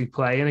actually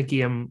play in a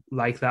game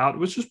like that,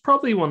 which was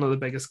probably one of the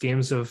biggest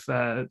games of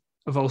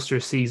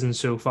Ulster's season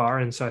so far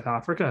in South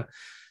Africa,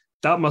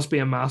 that must be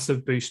a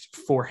massive boost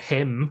for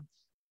him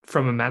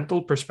from a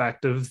mental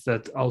perspective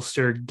that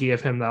Ulster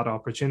gave him that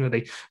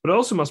opportunity. But it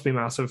also must be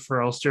massive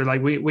for Ulster.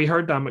 Like we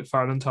heard Dan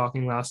McFarlane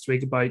talking last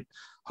week about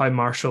how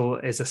Marshall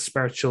is a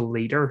spiritual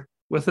leader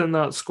within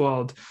that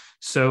squad.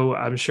 So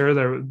I'm sure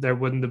there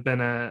wouldn't have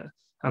been an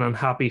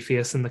unhappy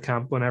face in the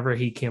camp whenever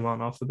he came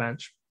on off the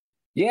bench.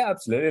 Yeah,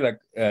 absolutely. Like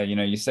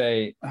you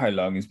say how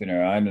long he's been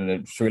around, and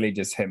it's really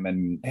just him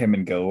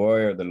and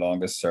Gilroy are the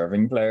longest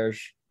serving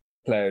players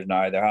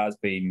now. There has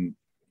been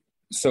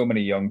so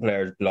many young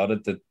players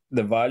blooded that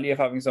the value of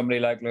having somebody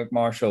like Luke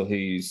Marshall,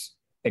 whose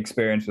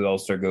experience with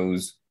Ulster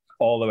goes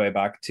all the way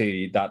back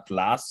to that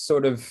last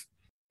sort of,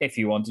 if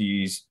you want to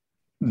use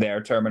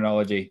their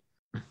terminology,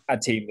 a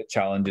team that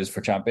challenges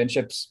for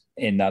championships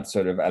in that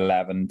sort of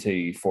 11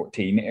 to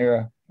 14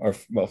 era, or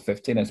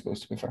 15, I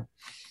suppose, to be fair.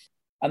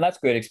 And that's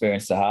great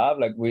experience to have.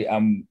 Like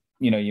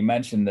you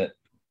mentioned that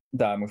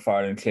Dan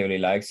McFarlane clearly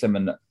likes him,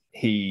 and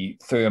he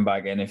threw him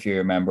back in, if you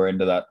remember,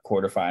 into that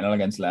quarterfinal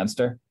against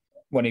Leinster.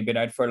 When he'd been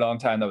out for a long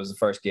time, that was the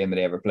first game that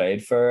he ever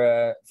played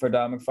for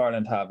Dan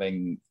McFarlane,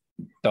 having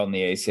done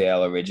the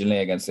ACL originally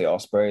against the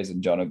Ospreys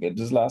in John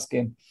O'Gibbs' last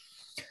game.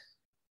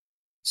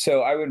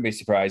 So I wouldn't be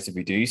surprised if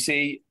we do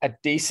see a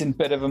decent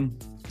bit of him,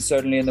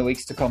 certainly in the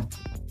weeks to come.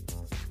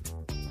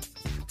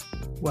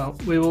 Well,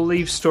 we will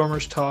leave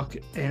Stormers talk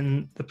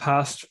in the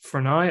past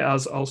for now,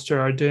 as Ulster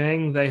are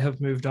doing. They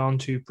have moved on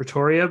to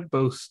Pretoria,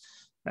 both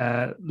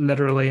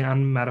literally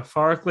and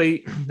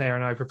metaphorically. They are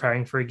now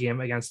preparing for a game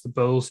against the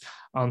Bulls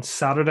on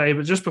Saturday.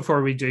 But just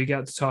before we do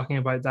get to talking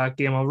about that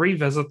game, I'll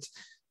revisit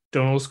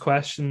Donald's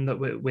question that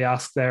we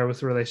asked there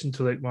with relation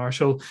to Luke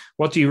Marshall.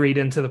 What do you read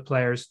into the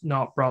players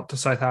not brought to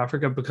South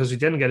Africa? Because we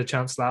didn't get a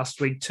chance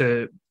last week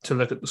to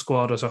look at the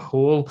squad as a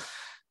whole.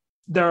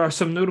 There are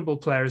some notable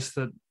players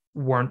that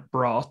weren't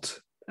brought,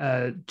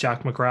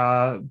 Jack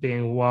McGrath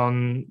being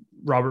one,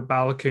 Robert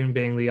Balakoon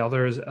being the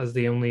other, as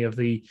the only of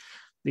the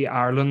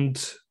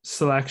Ireland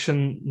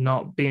selection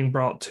not being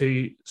brought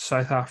to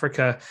South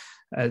Africa.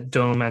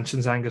 Donald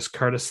mentions Angus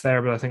Curtis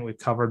there, but I think we've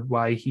covered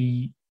why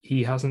he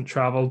hasn't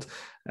travelled.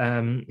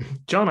 John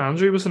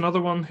Andrew was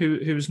another one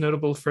who was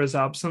notable for his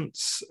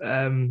absence.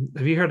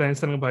 Have you heard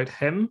anything about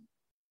him?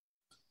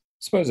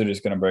 I suppose they're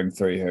just going to bring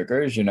three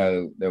hookers.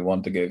 They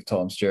want to give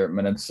Tom Stewart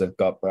minutes. They've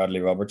got Bradley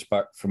Roberts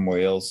back from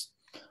Wales,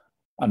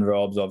 and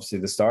Rob's obviously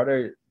the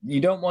starter. You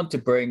don't want to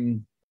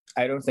bring,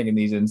 I don't think in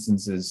these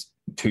instances,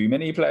 too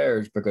many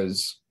players,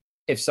 because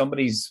if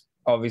somebody's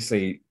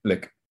obviously,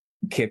 like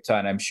Cape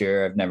Town, I'm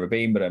sure I've never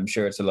been, but I'm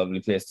sure it's a lovely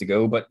place to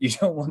go. But you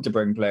don't want to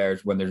bring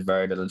players when there's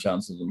very little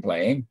chance of them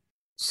playing.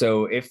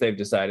 So if they've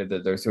decided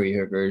that their three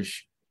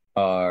hookers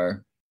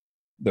are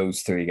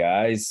those three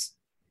guys,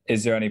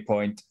 is there any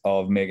point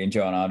of making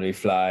John Andrew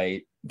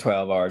fly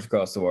 12 hours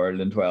across the world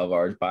and 12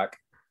 hours back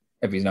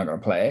if he's not going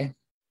to play?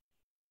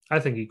 I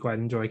think he'd quite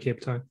enjoy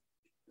Cape Town.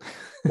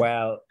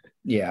 Well,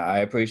 yeah, I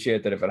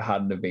appreciate that if it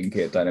hadn't have been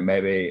Cape Town, and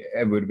maybe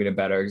it would have been a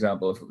better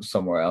example if it was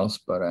somewhere else.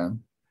 But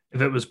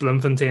if it was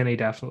Bloemfontein, he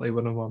definitely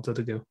wouldn't have wanted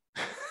to go.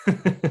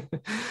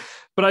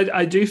 But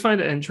I do find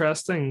it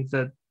interesting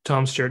that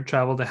Tom Stewart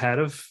travelled ahead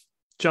of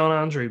John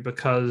Andrew,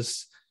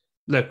 because,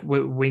 look,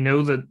 we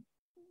know that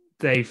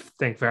they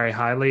think very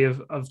highly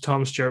of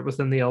Tom Stewart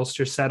within the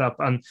Ulster setup,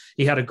 and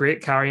he had a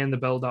great carry in the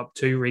build-up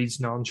to Reid's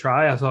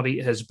non-try. I thought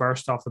his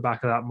burst off the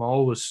back of that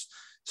maul was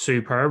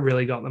superb,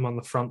 really got them on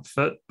the front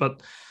foot.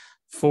 But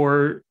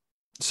for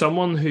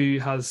someone who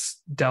has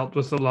dealt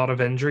with a lot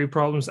of injury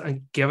problems,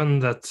 and given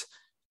that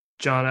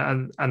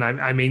John, and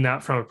I mean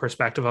that from a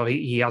perspective of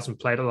he hasn't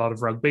played a lot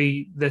of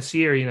rugby this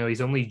year,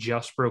 he's only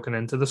just broken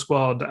into the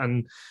squad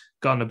and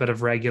gotten a bit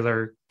of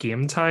regular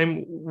game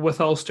time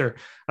with Ulster.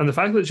 And the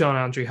fact that John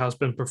Andrew has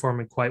been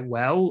performing quite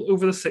well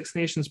over the Six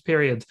Nations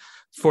period,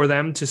 for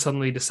them to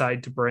suddenly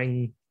decide to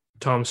bring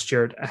Tom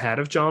Stewart ahead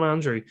of John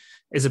Andrew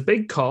is a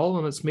big call.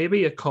 And it's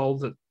maybe a call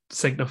that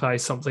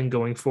signifies something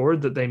going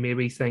forward, that they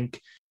maybe think,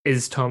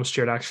 is Tom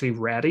Stewart actually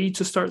ready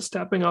to start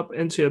stepping up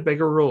into a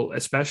bigger role,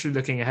 especially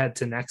looking ahead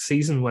to next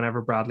season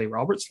whenever Bradley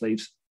Roberts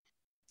leaves?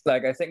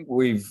 Like, I think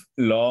we've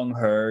long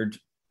heard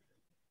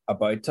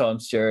about Tom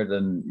Stewart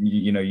and,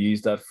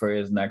 use that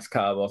phrase, next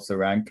cab off the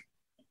rank.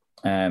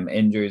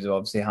 Injuries have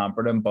obviously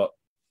hampered him, but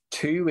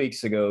 2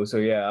 weeks ago, so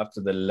yeah,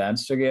 after the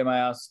Leinster game, I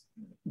asked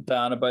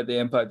Dan about the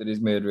impact that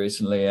he's made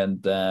recently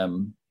and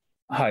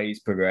how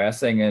he's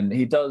progressing, and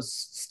he does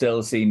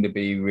still seem to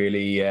be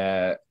really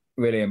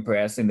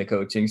impressing the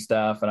coaching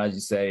staff. And as you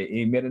say,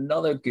 he made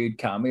another good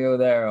cameo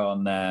there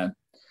on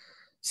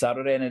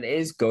Saturday, and it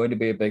is going to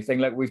be a big thing.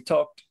 Like, we've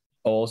talked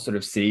all sort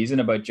of season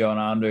about John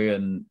Andrew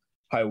and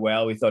how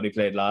well we thought he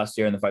played last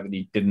year, and the fact that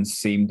he didn't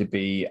seem to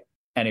be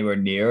anywhere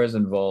near as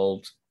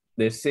involved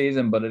this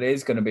season. But it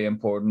is going to be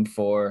important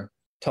for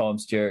Tom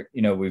Stewart.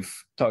 We've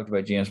talked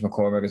about James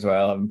McCormick as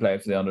well, having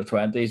played for the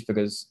under-20s,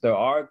 because there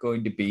are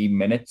going to be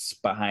minutes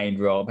behind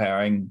Rob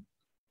Herring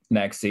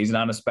next season,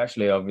 and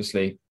especially,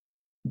 obviously,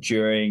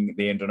 during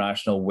the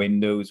international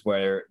windows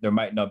where there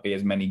might not be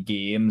as many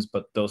games,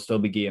 but there'll still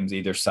be games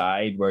either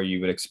side where you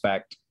would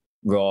expect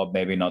Rob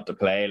maybe not to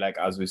play, like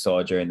as we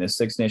saw during the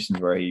Six Nations,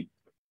 where he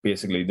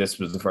basically this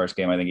was the first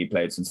game I think he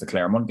played since the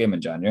Claremont game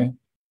in January.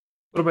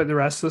 What about the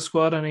rest of the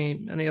squad?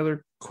 Any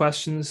other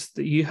questions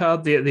that you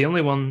had? The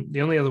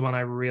only other one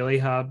I really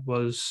had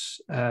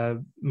was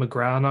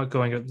McGrath not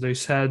going at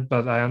Loosehead,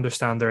 but I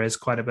understand there is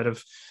quite a bit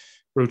of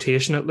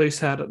rotation at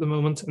Loosehead at the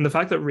moment, and the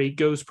fact that Reid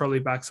goes probably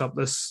backs up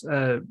this.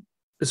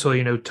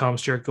 So Tom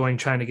Stewart going,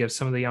 trying to give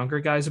some of the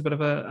younger guys a bit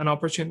of an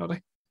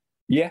opportunity.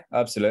 Yeah,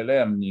 absolutely,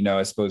 and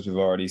I suppose we've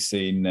already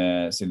seen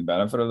the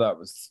benefit of that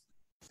with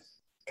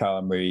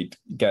Callum Reid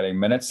getting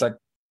minutes. Like,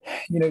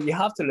 you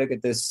have to look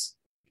at this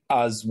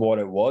as what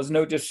it was.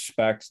 No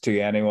disrespect to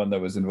anyone that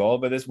was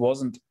involved, but this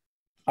wasn't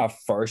a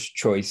first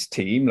choice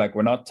team. Like,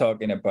 we're not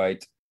talking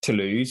about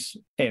Toulouse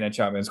in a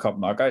Champions Cup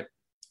knockout.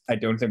 I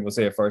don't think we'll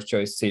see a first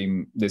choice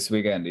team this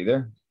weekend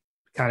either.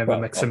 Kind of a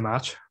mix and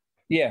match.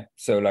 Yeah.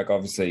 So, like,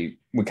 obviously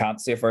we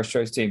can't see a first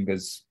choice team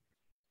because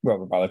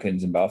Robert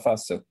Balogun's in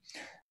Belfast. So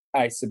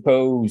I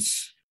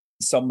suppose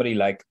somebody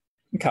like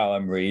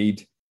Callum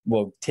Reid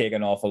will take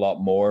an awful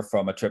lot more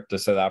from a trip to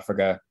South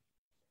Africa,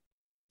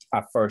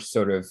 a first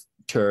sort of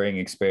touring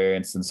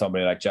experience, than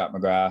somebody like Jack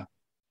McGrath,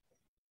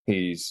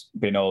 who's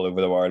been all over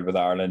the world with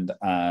Ireland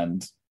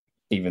and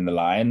even the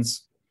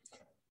Lions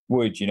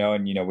would,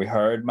 and we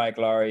heard Mike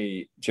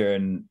Lowry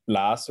during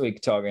last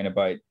week talking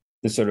about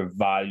the sort of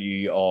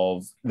value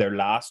of their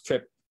last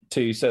trip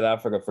to South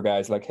Africa for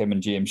guys like him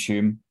and James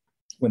Hume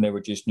when they were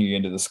just new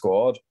into the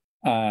squad.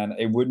 And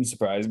it wouldn't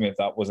surprise me if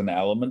that was an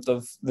element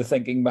of the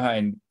thinking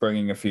behind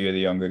bringing a few of the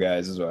younger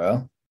guys as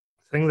well.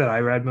 The thing that I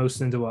read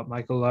most into what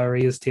Michael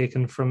Lowry has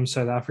taken from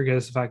South Africa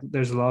is the fact that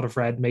there's a lot of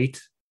red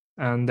meat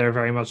and they're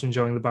very much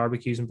enjoying the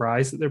barbecues and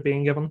braais that they're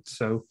being given.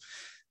 So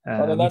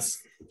that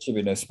should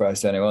be no surprise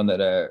to anyone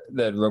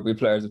that rugby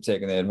players have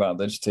taken the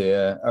advantage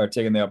to or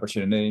taken the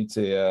opportunity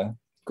to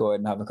go out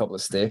and have a couple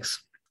of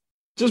steaks.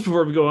 Just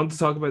before we go on to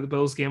talk about the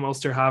Bulls game,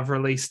 Ulster have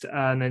released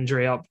an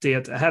injury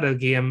update ahead of the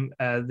game.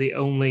 The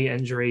only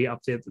injury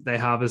update that they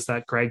have is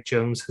that Greg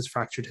Jones has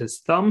fractured his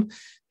thumb.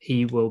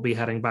 He will be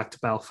heading back to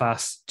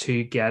Belfast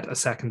to get a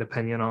second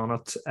opinion on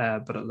it,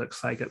 but it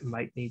looks like it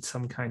might need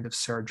some kind of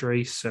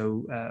surgery.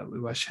 So we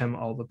wish him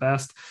all the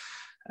best.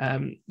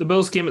 The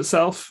Bulls game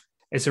itself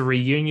is a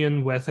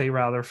reunion with a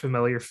rather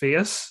familiar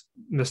face.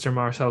 Mr.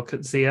 Marcel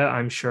Coetzee,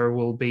 I'm sure,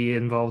 will be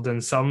involved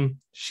in some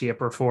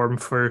shape or form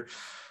for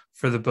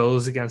the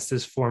Bulls against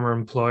his former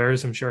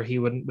employers. I'm sure he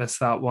wouldn't miss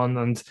that one.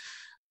 And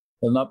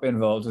he'll not be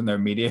involved in their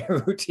media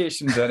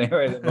rotations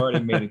anyway. They've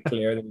already made it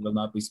clear that he will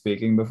not be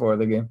speaking before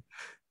the game.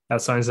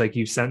 That sounds like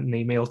you've sent an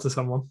email to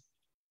someone.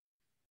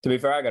 To be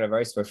fair, I got a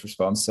very swift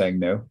response saying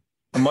no.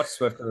 A much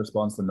swifter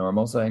response than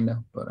normal saying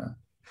no. But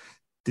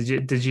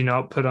did you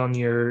not put on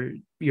your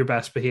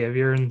best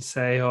behavior and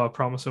say, "Oh, I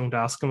promise I won't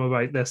ask him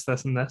about this,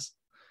 this, and this"?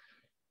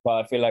 Well,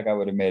 I feel like I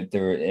would have made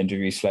the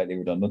interview slightly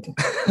redundant.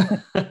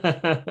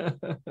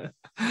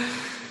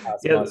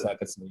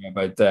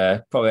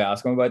 Probably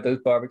ask him about those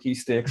barbecue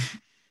steaks.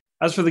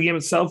 As for the game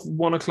itself,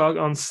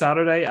 1:00 on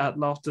Saturday at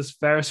Loftus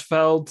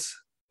Versfeld.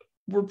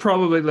 We're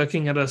probably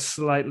looking at a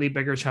slightly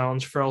bigger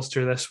challenge for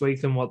Ulster this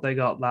week than what they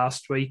got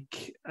last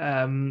week.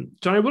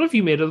 Johnny, what have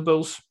you made of the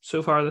Bulls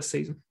so far this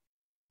season?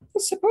 I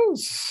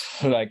suppose,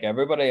 like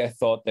everybody, I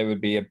thought they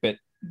would be a bit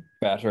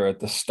better at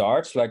the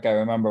start. Like, I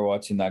remember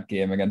watching that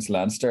game against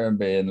Leinster and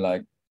being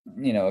like,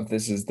 if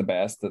this is the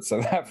best that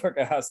South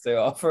Africa has to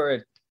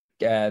offer,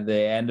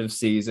 the end of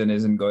season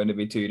isn't going to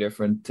be too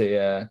different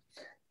to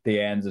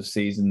the ends of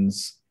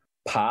seasons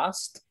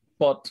past.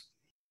 But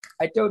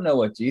I don't know,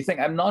 what do you think?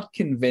 I'm not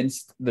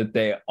convinced that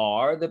they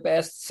are the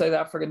best South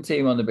African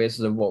team on the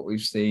basis of what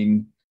we've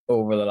seen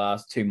over the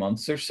last 2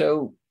 months or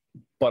so.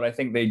 But I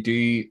think they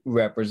do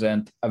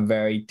represent a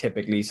very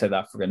typically South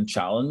African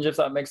challenge, if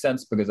that makes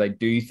sense, because I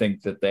do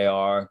think that they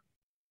are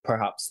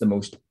perhaps the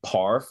most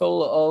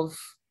powerful of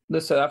the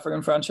South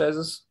African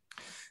franchises.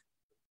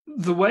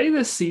 The way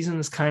this season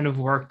has kind of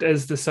worked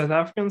is the South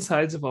African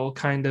sides have all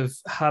kind of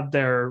had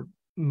their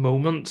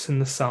moments in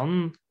the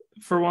sun,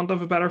 for want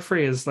of a better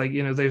phrase. Like,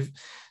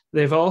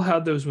 they've all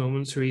had those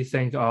moments where you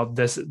think, oh,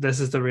 this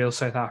is the real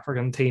South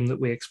African team that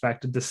we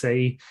expected to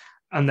see.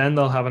 And then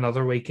they'll have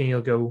another week and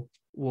you'll go,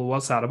 well,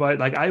 what's that about?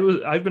 Like,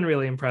 I've been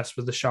really impressed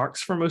with the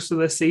Sharks for most of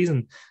this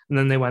season, and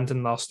then they went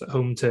and lost at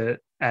home to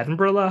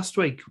Edinburgh last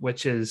week,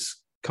 which is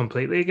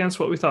completely against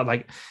what we thought.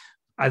 Like,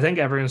 I think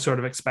everyone sort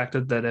of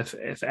expected that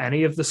if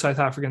any of the South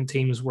African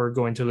teams were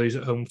going to lose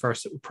at home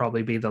first, it would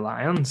probably be the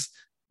Lions,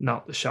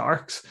 not the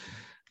Sharks.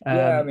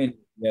 The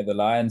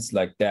Lions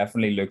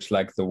definitely looked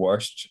like the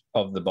worst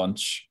of the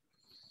bunch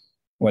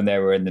when they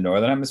were in the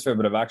Northern Hemisphere,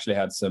 but have actually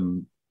had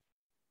some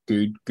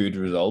good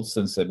results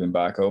since they've been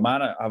back home.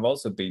 And I've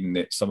also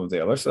beaten some of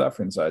the other South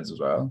African sides as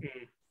well.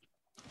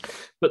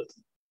 But,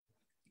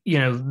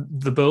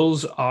 the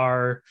Bulls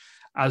are,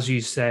 as you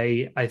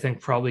say, I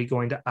think probably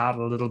going to add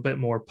a little bit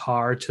more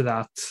power to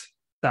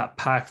that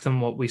pack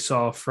than what we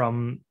saw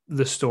from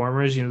the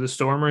Stormers. The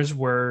Stormers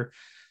were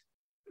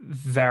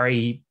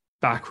very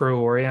back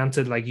row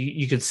oriented. Like,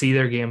 you could see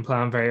their game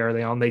plan very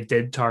early on. They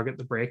did target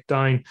the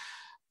breakdown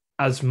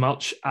as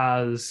much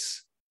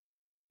as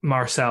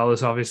Marcel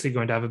is obviously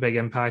going to have a big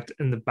impact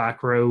in the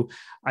back row.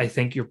 I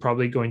think you're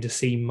probably going to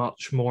see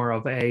much more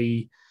of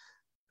a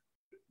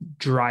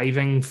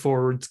driving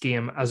forwards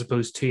game as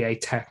opposed to a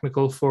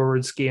technical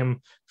forwards game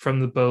from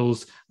the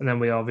Bulls. And then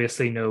we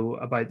obviously know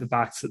about the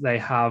backs that they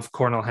have: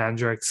 Cornel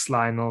Hendricks,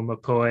 Lionel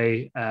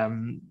Mapoy,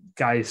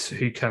 guys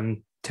who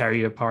can tear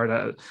you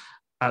apart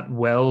at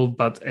will,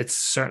 but it's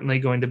certainly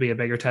going to be a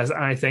bigger test.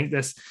 And I think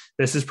this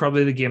is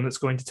probably the game that's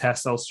going to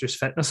test Ulster's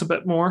fitness a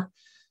bit more,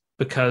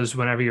 because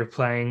whenever you're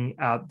playing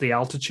at the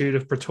altitude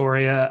of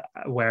Pretoria,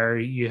 where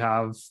you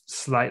have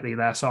slightly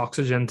less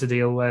oxygen to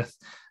deal with,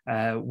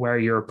 where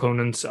your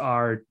opponents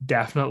are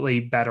definitely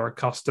better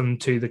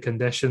accustomed to the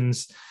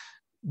conditions,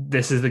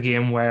 this is the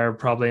game where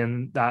probably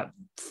in that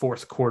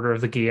fourth quarter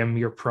of the game,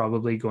 you're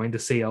probably going to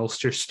see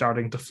Ulster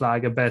starting to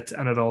flag a bit,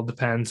 and it all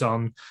depends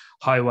on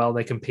how well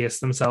they can pace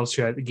themselves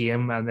throughout the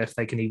game and if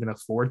they can even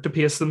afford to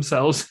pace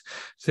themselves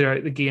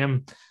throughout the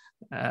game.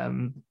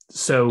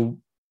 So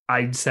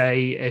I'd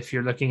say if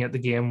you're looking at the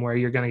game where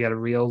you're going to get a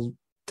real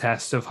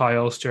test of how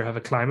Ulster have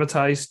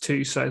acclimatized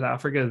to South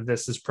Africa,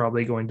 this is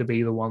probably going to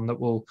be the one that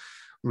will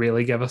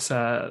really give us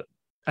an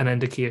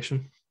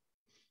indication.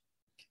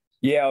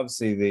 Yeah,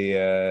 obviously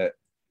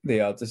the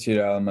altitude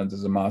element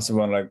is a massive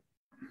one. Like,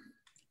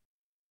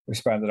 we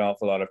spent an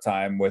awful lot of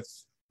time with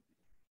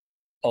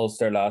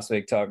Ulster last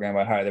week talking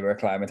about how they were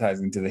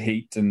acclimatizing to the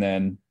heat, and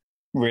then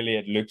really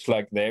it looked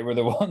like they were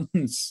the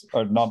ones,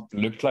 or not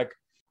looked like,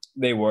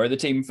 they were the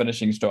team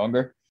finishing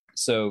stronger.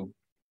 So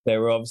they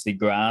were obviously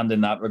grand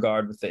in that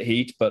regard with the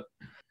heat. But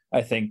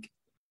I think,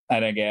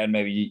 and again,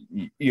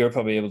 maybe you're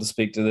probably able to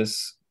speak to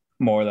this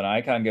more than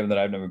I can, given that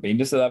I've never been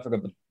to South Africa,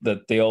 but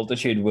that the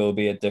altitude will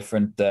be a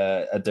different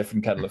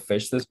kettle of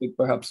fish this week,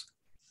 perhaps.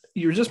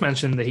 You were just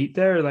mentioning the heat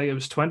there. Like, it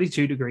was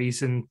 22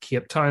 degrees in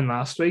Cape Town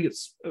last week. It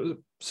was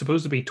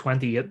supposed to be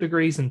 28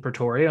 degrees in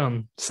Pretoria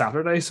on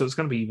Saturday, so it's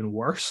going to be even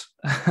worse,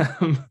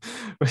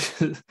 which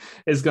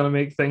is going to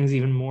make things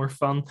even more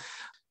fun.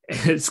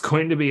 It's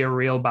going to be a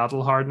real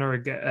battle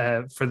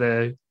hardener for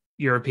the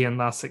European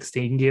last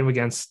 16 game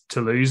against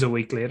Toulouse a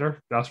week later,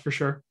 that's for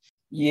sure.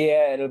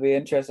 Yeah, it'll be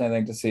interesting, I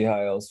think, to see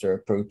how Ulster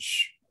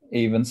approach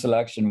even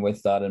selection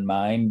with that in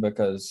mind,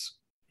 because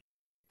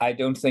I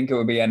don't think it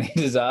would be any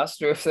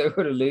disaster if they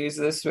were to lose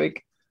this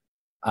week.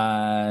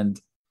 And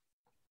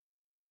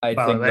I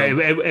think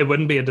it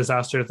wouldn't be a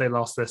disaster if they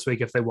lost this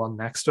week if they won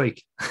next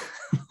week.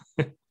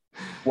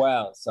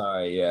 Well,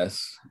 sorry,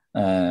 yes.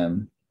 But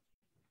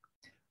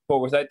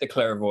without the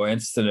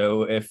clairvoyance to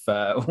know if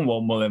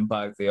one will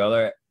impact the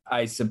other,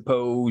 I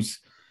suppose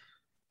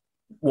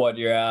what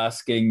you're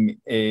asking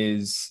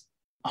is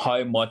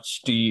how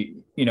much would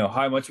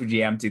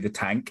you empty the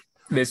tank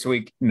this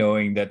week,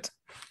 knowing that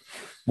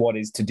what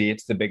is to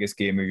date the biggest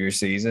game of your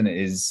season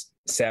is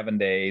 7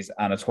 days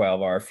and a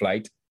 12-hour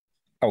flight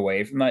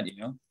away from that,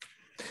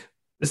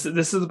 This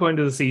is the point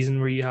of the season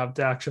where you have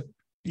to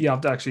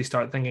actually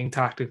start thinking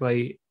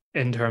tactically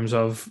in terms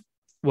of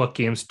what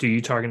games do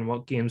you target and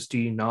what games do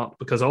you not,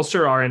 because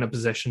Ulster are in a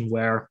position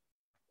where,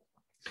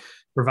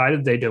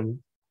 provided they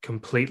don't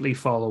completely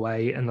fall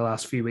away in the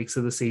last few weeks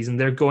of the season,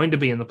 they're going to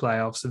be in the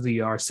playoffs of the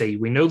URC.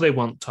 We know they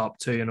want top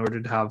two in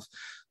order to have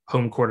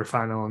home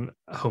quarterfinal and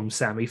home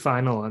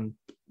semi-final, and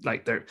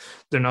like they're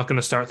not going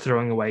to start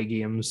throwing away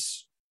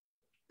games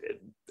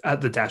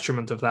at the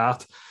detriment of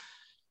that.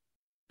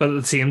 But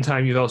at the same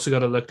time, you've also got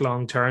to look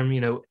long term.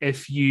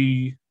 If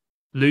you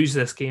lose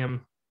this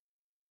game,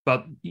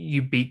 but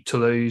you beat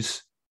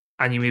Toulouse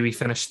and you maybe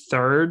finish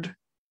third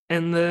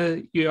in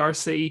the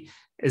URC,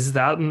 is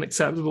that an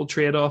acceptable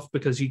trade-off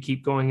because you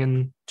keep going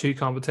in two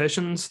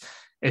competitions?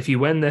 If you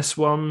win this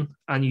one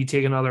and you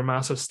take another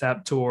massive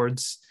step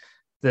towards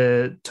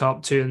the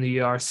top two in the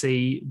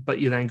URC, but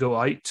you then go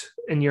out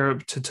in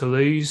Europe to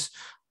Toulouse,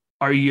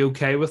 are you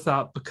okay with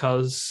that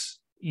because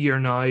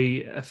you're now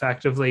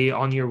effectively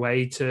on your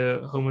way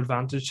to home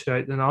advantage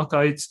throughout the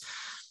knockouts?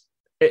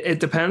 It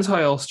depends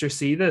how Ulster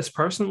see this.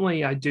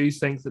 Personally, I do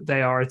think that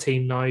they are a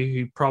team now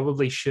who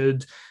probably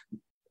should.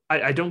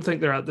 I don't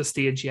think they're at the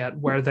stage yet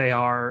where they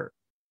are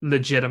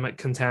legitimate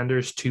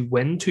contenders to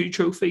win two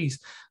trophies.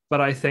 But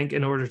I think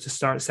in order to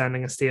start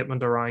sending a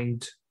statement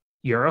around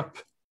Europe,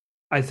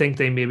 I think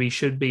they maybe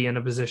should be in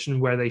a position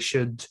where they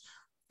should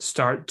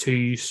start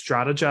to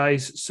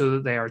strategize so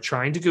that they are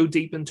trying to go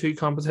deep in two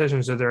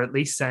competitions, or they're at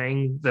least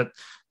saying that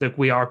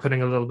we are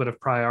putting a little bit of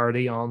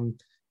priority on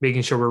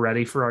making sure we're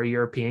ready for our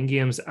European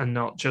games and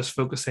not just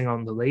focusing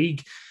on the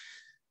league.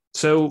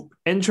 So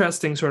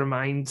interesting sort of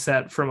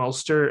mindset from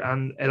Ulster,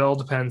 and it all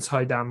depends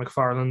how Dan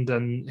McFarland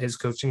and his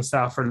coaching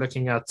staff are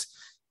looking at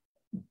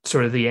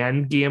sort of the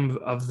end game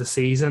of the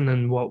season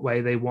and what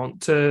way they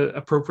want to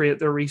appropriate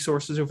their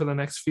resources over the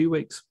next few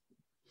weeks.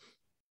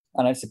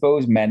 And I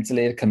suppose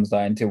mentally it comes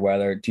down to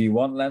whether, do you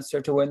want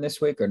Leinster to win this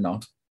week or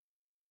not?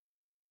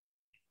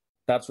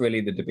 That's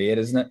really the debate,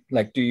 isn't it?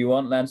 Like, do you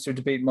want Leinster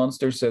to beat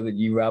Munster so that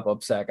you wrap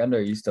up second, or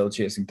are you still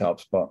chasing top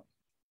spot?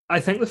 I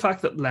think the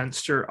fact that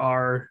Leinster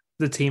are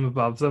the team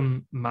above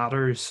them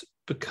matters,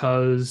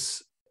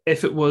 because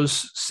if it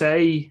was,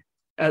 say,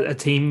 a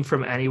team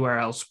from anywhere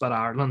else but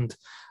Ireland,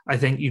 I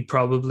think you'd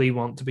probably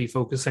want to be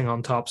focusing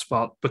on top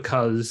spot,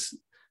 because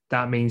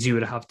that means you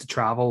would have to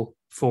travel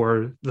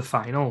for the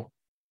final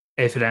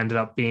if it ended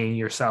up being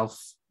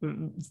yourself,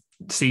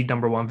 seed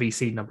number 1 v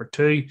seed number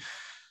 2.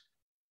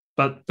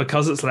 But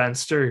because it's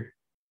Leinster,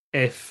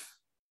 if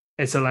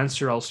it's a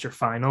Leinster-Ulster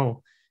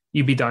final,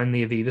 you'd be down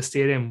the Aviva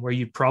Stadium, where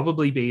you'd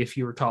probably be if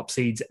you were top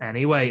seeds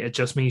anyway. It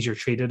just means you're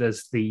treated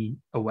as the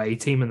away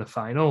team in the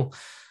final.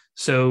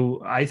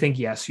 So I think,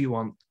 yes, you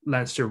want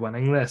Leinster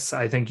winning this.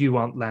 I think you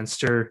want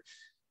Leinster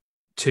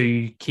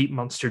to keep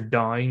Munster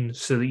down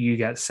so that you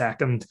get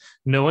second,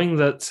 knowing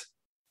that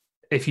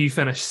if you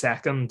finish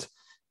second,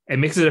 it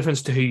makes a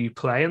difference to who you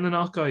play in the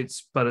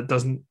knockouts, but it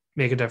doesn't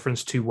make a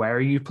difference to where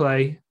you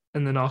play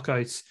in the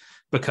knockouts.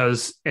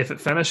 Because if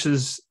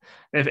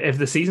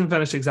the season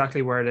finished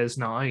exactly where it is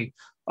now,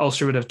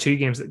 Ulster would have 2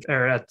 games at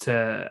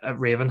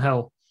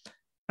Ravenhill,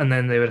 and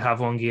then they would have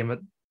 1 game at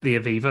the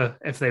Aviva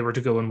if they were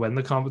to go and win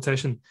the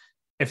competition.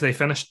 If they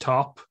finished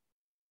top,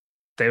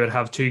 they would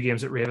have 2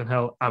 games at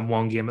Ravenhill and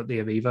 1 game at the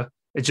Aviva.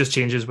 It just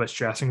changes which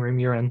dressing room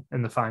you're in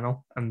the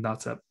final, and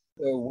that's it.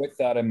 So with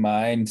that in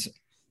mind,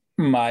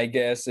 my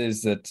guess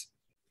is that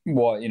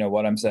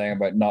what I'm saying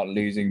about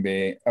losing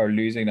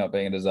not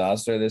being a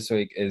disaster this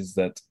week is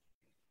that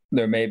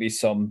there may be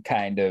some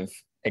kind of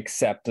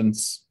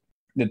acceptance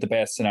that the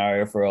best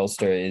scenario for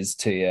Ulster is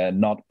to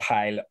not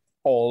pile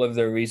all of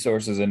their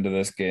resources into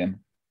this game,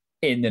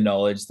 in the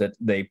knowledge that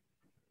they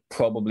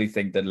probably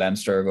think that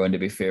Leinster are going to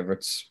be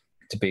favourites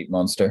to beat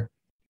Munster,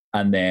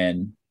 and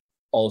then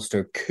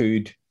Ulster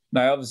could,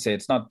 now obviously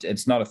it's not a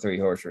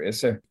 3-horse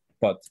race here,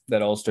 but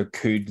that Ulster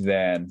could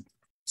then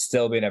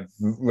still be in a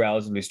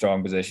relatively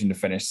strong position to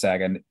finish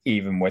second,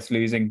 even with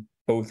losing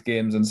both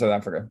games in South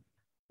Africa.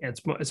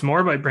 It's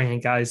more about bringing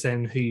guys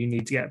in who you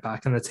need to get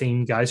back in the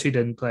team, guys who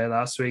didn't play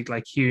last week,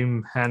 like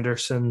Hume,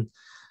 Henderson,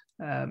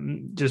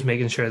 just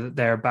making sure that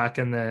they're back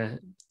in the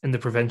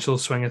provincial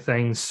swing of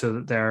things so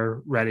that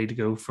they're ready to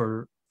go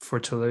for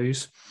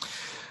Toulouse.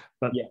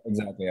 But yeah,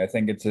 exactly. I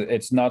think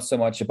it's not so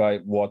much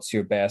about what's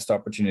your best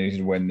opportunity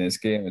to win this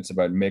game. It's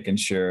about making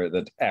sure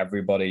that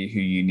everybody who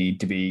you need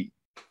to be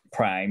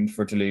primed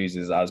for Toulouse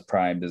is as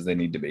primed as they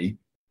need to be.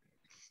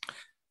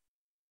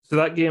 So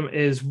that game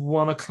is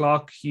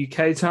 1:00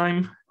 UK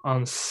time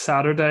on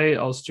Saturday,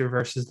 Ulster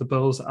versus the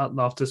Bulls at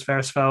Loftus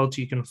Versfeld.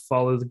 You can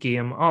follow the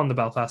game on the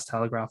Belfast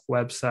Telegraph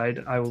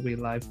website. I will be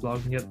live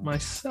blogging it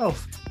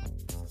myself.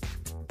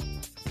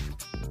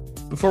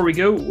 Before we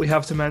go, we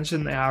have to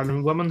mention the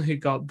Ireland women who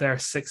got their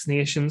Six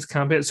Nations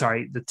campaign,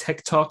 the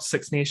TikTok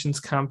Six Nations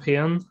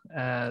campaign,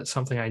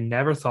 something I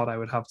never thought I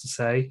would have to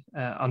say,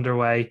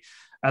 underway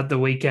at the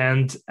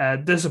weekend.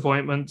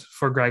 Disappointment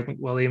for Greg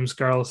McWilliams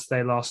girls.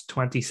 They lost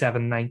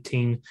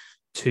 27-19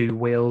 to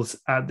Wales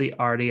at the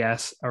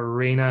RDS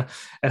Arena.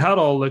 It had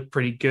all looked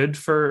pretty good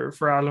for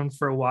Ireland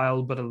for a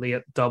while, but a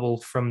late double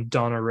from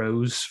Donna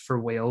Rose for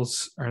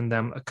Wales earned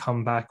them a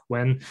comeback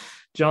win.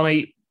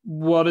 Johnny,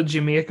 what did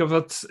you make of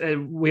it?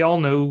 We all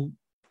know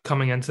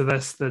coming into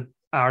this that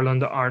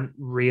Ireland aren't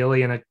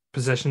really in a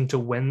position to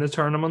win the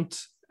tournament.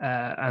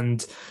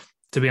 And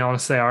to be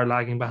honest, they are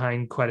lagging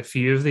behind quite a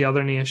few of the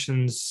other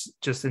nations,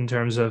 just in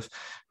terms of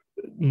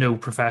no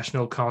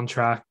professional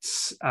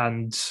contracts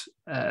and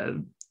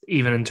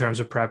even in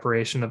terms of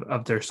preparation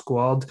of their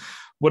squad.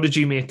 What did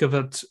you make of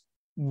it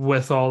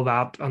with all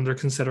that under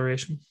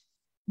consideration?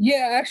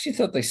 Yeah, I actually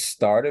thought they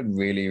started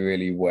really,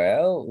 really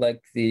well. Like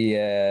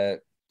there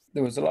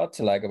was a lot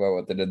to like about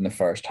what they did in the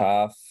first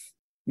half.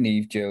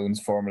 Niamh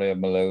Jones, formerly of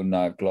Malone,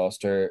 now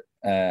Gloucester,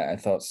 I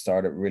thought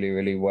started really,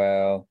 really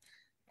well.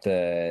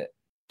 The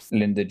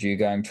Linda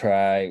Dugang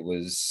try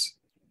was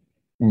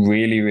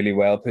really, really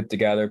well put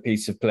together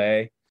piece of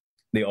play.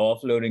 The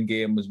offloading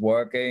game was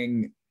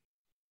working.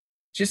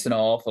 Just an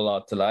awful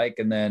lot to like.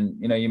 And then,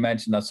 you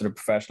mentioned that sort of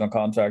professional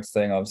contracts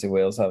thing. Obviously,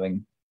 Wales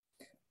having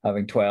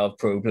 12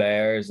 pro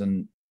players,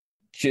 and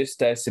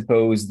just, I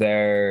suppose,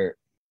 their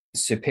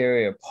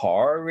superior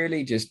power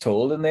really just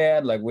told in the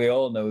end. Like, we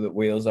all know that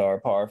Wales are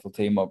a powerful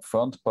team up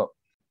front, but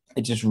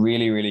it just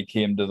really, really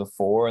came to the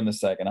fore in the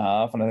second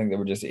half. And I think they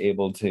were just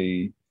able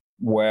to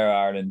wear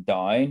Ireland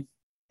down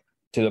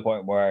to the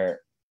point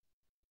where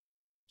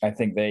I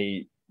think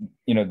they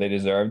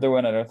deserved the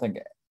win. I don't think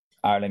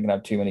Ireland can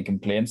have too many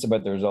complaints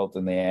about the result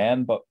in the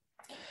end, but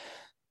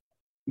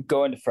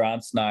going to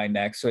France now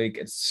next week,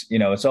 it's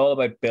all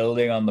about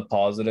building on the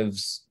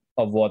positives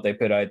of what they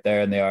put out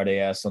there in the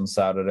RDS on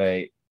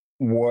Saturday,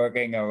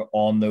 working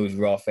on those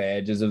rough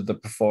edges of the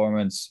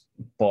performance.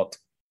 But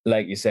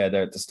like you said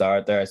there at the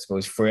start there, I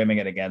suppose framing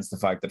it against the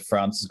fact that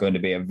France is going to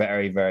be a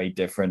very, very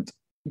different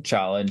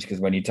challenge, because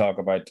when you talk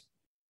about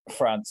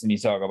France and you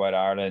talk about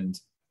Ireland,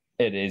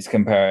 it is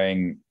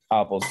comparing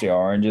apples to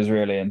oranges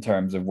really in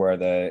terms of where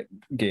the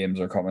games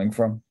are coming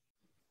from.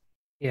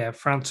 Yeah,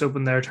 France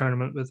opened their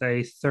tournament with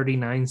a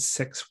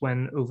 39-6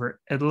 win over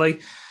Italy.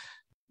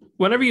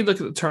 Whenever you look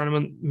at the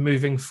tournament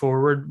moving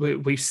forward,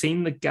 we've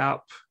seen the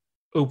gap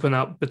open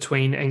up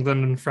between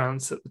England and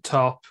France at the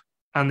top,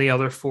 and the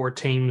other four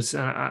teams.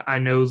 I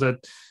know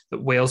that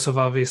Wales have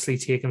obviously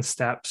taken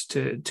steps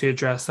to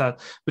address that,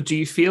 but do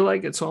you feel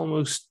like it's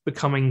almost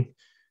becoming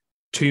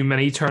too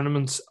many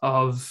tournaments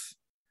of,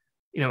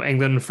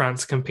 England and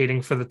France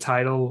competing for the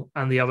title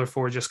and the other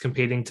four just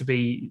competing to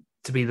be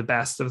the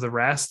best of the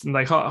rest? And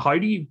like, how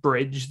do you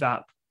bridge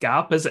that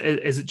gap? Is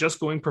it just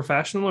going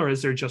professional, or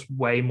is there just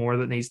way more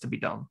that needs to be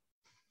done?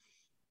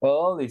 Well,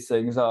 all these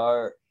things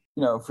are,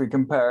 if we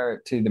compare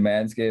it to the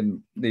men's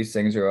game, these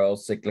things are all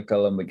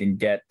cyclical, and we can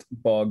get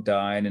bogged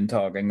down in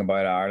talking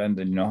about Ireland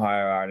and, how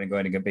are Ireland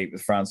going to compete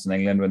with France and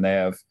England when they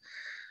have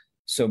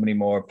so many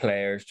more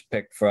players to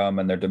pick from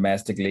and their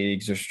domestic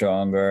leagues are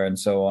stronger and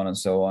so on and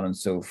so on and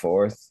so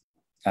forth.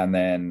 And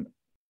then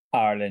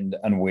Ireland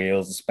and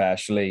Wales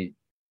especially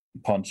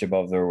punch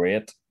above their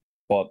weight.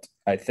 But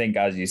I think,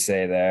 as you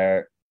say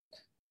there,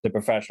 the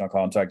professional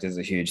contract is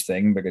a huge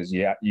thing, because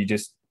it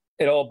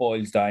all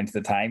boils down to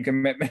the time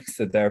commitments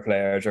that their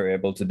players are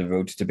able to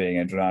devote to being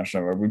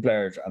international rugby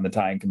players, and the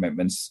time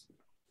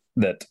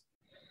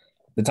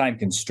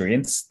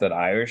constraints that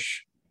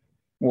Irish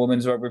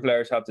women's rugby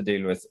players have to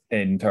deal with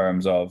in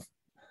terms of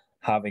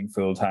having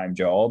full-time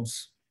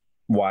jobs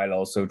while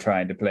also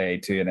trying to play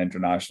to an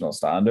international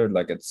standard.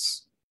 Like,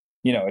 it's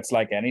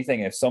like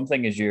anything. If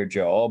something is your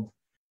job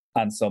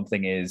and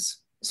something is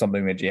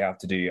something that you have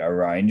to do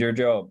around your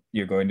job,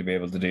 you're going to be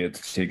able to do it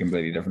to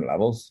completely different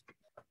levels.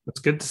 It's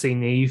good to see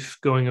Niamh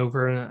going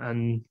over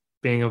and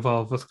being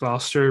involved with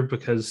Gloucester,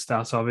 because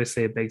that's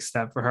obviously a big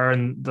step for her,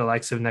 and the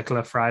likes of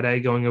Nicola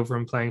Friday going over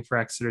and playing for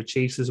Exeter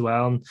Chiefs as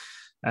well.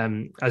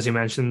 And as you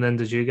mentioned,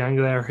 Linda Dewgang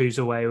there, who's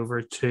away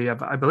over to,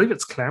 I believe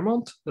it's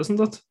Claremont, isn't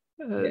it?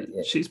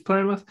 Yeah. She's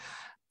playing with.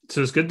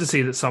 So it's good to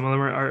see that some of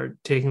them are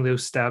taking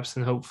those steps,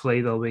 and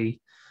hopefully there'll be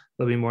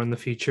more in the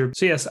future.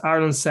 So yes,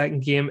 Ireland's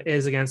second game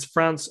is against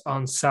France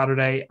on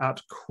Saturday at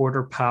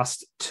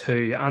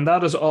 2:15. And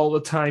that is all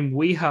the time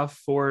we have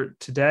for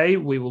today.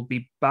 We will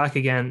be back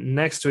again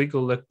next week.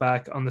 We'll look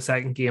back on the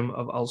second game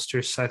of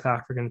Ulster's South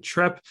African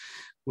trip.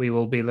 We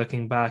will be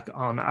looking back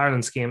on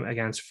Ireland's game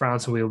against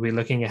France, and we will be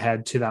looking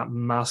ahead to that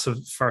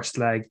massive first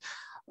leg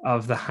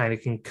of the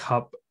Heineken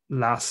Cup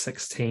last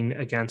 16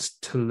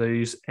 against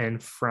Toulouse in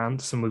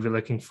France. And we'll be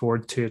looking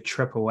forward to a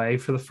trip away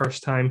for the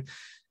first time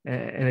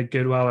in a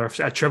good while, or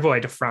a trip away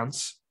to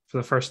France for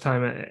the first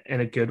time in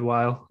a good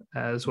while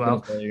as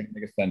well. You're going to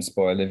make a sense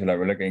spoil if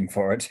we're looking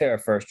forward to our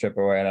first trip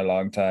away in a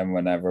long time,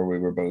 whenever we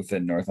were both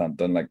in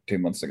Northampton like 2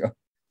 months ago.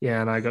 Yeah,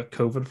 and I got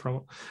COVID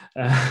from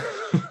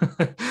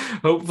it.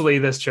 Hopefully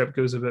this trip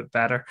goes a bit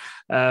better.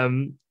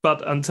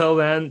 But until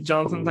then,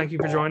 Jonathan, thank you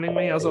for joining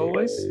me as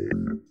always.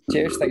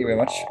 Cheers, thank you very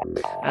much.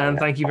 And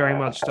thank you very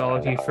much to all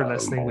of you for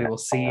listening. We will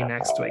see you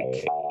next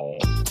week.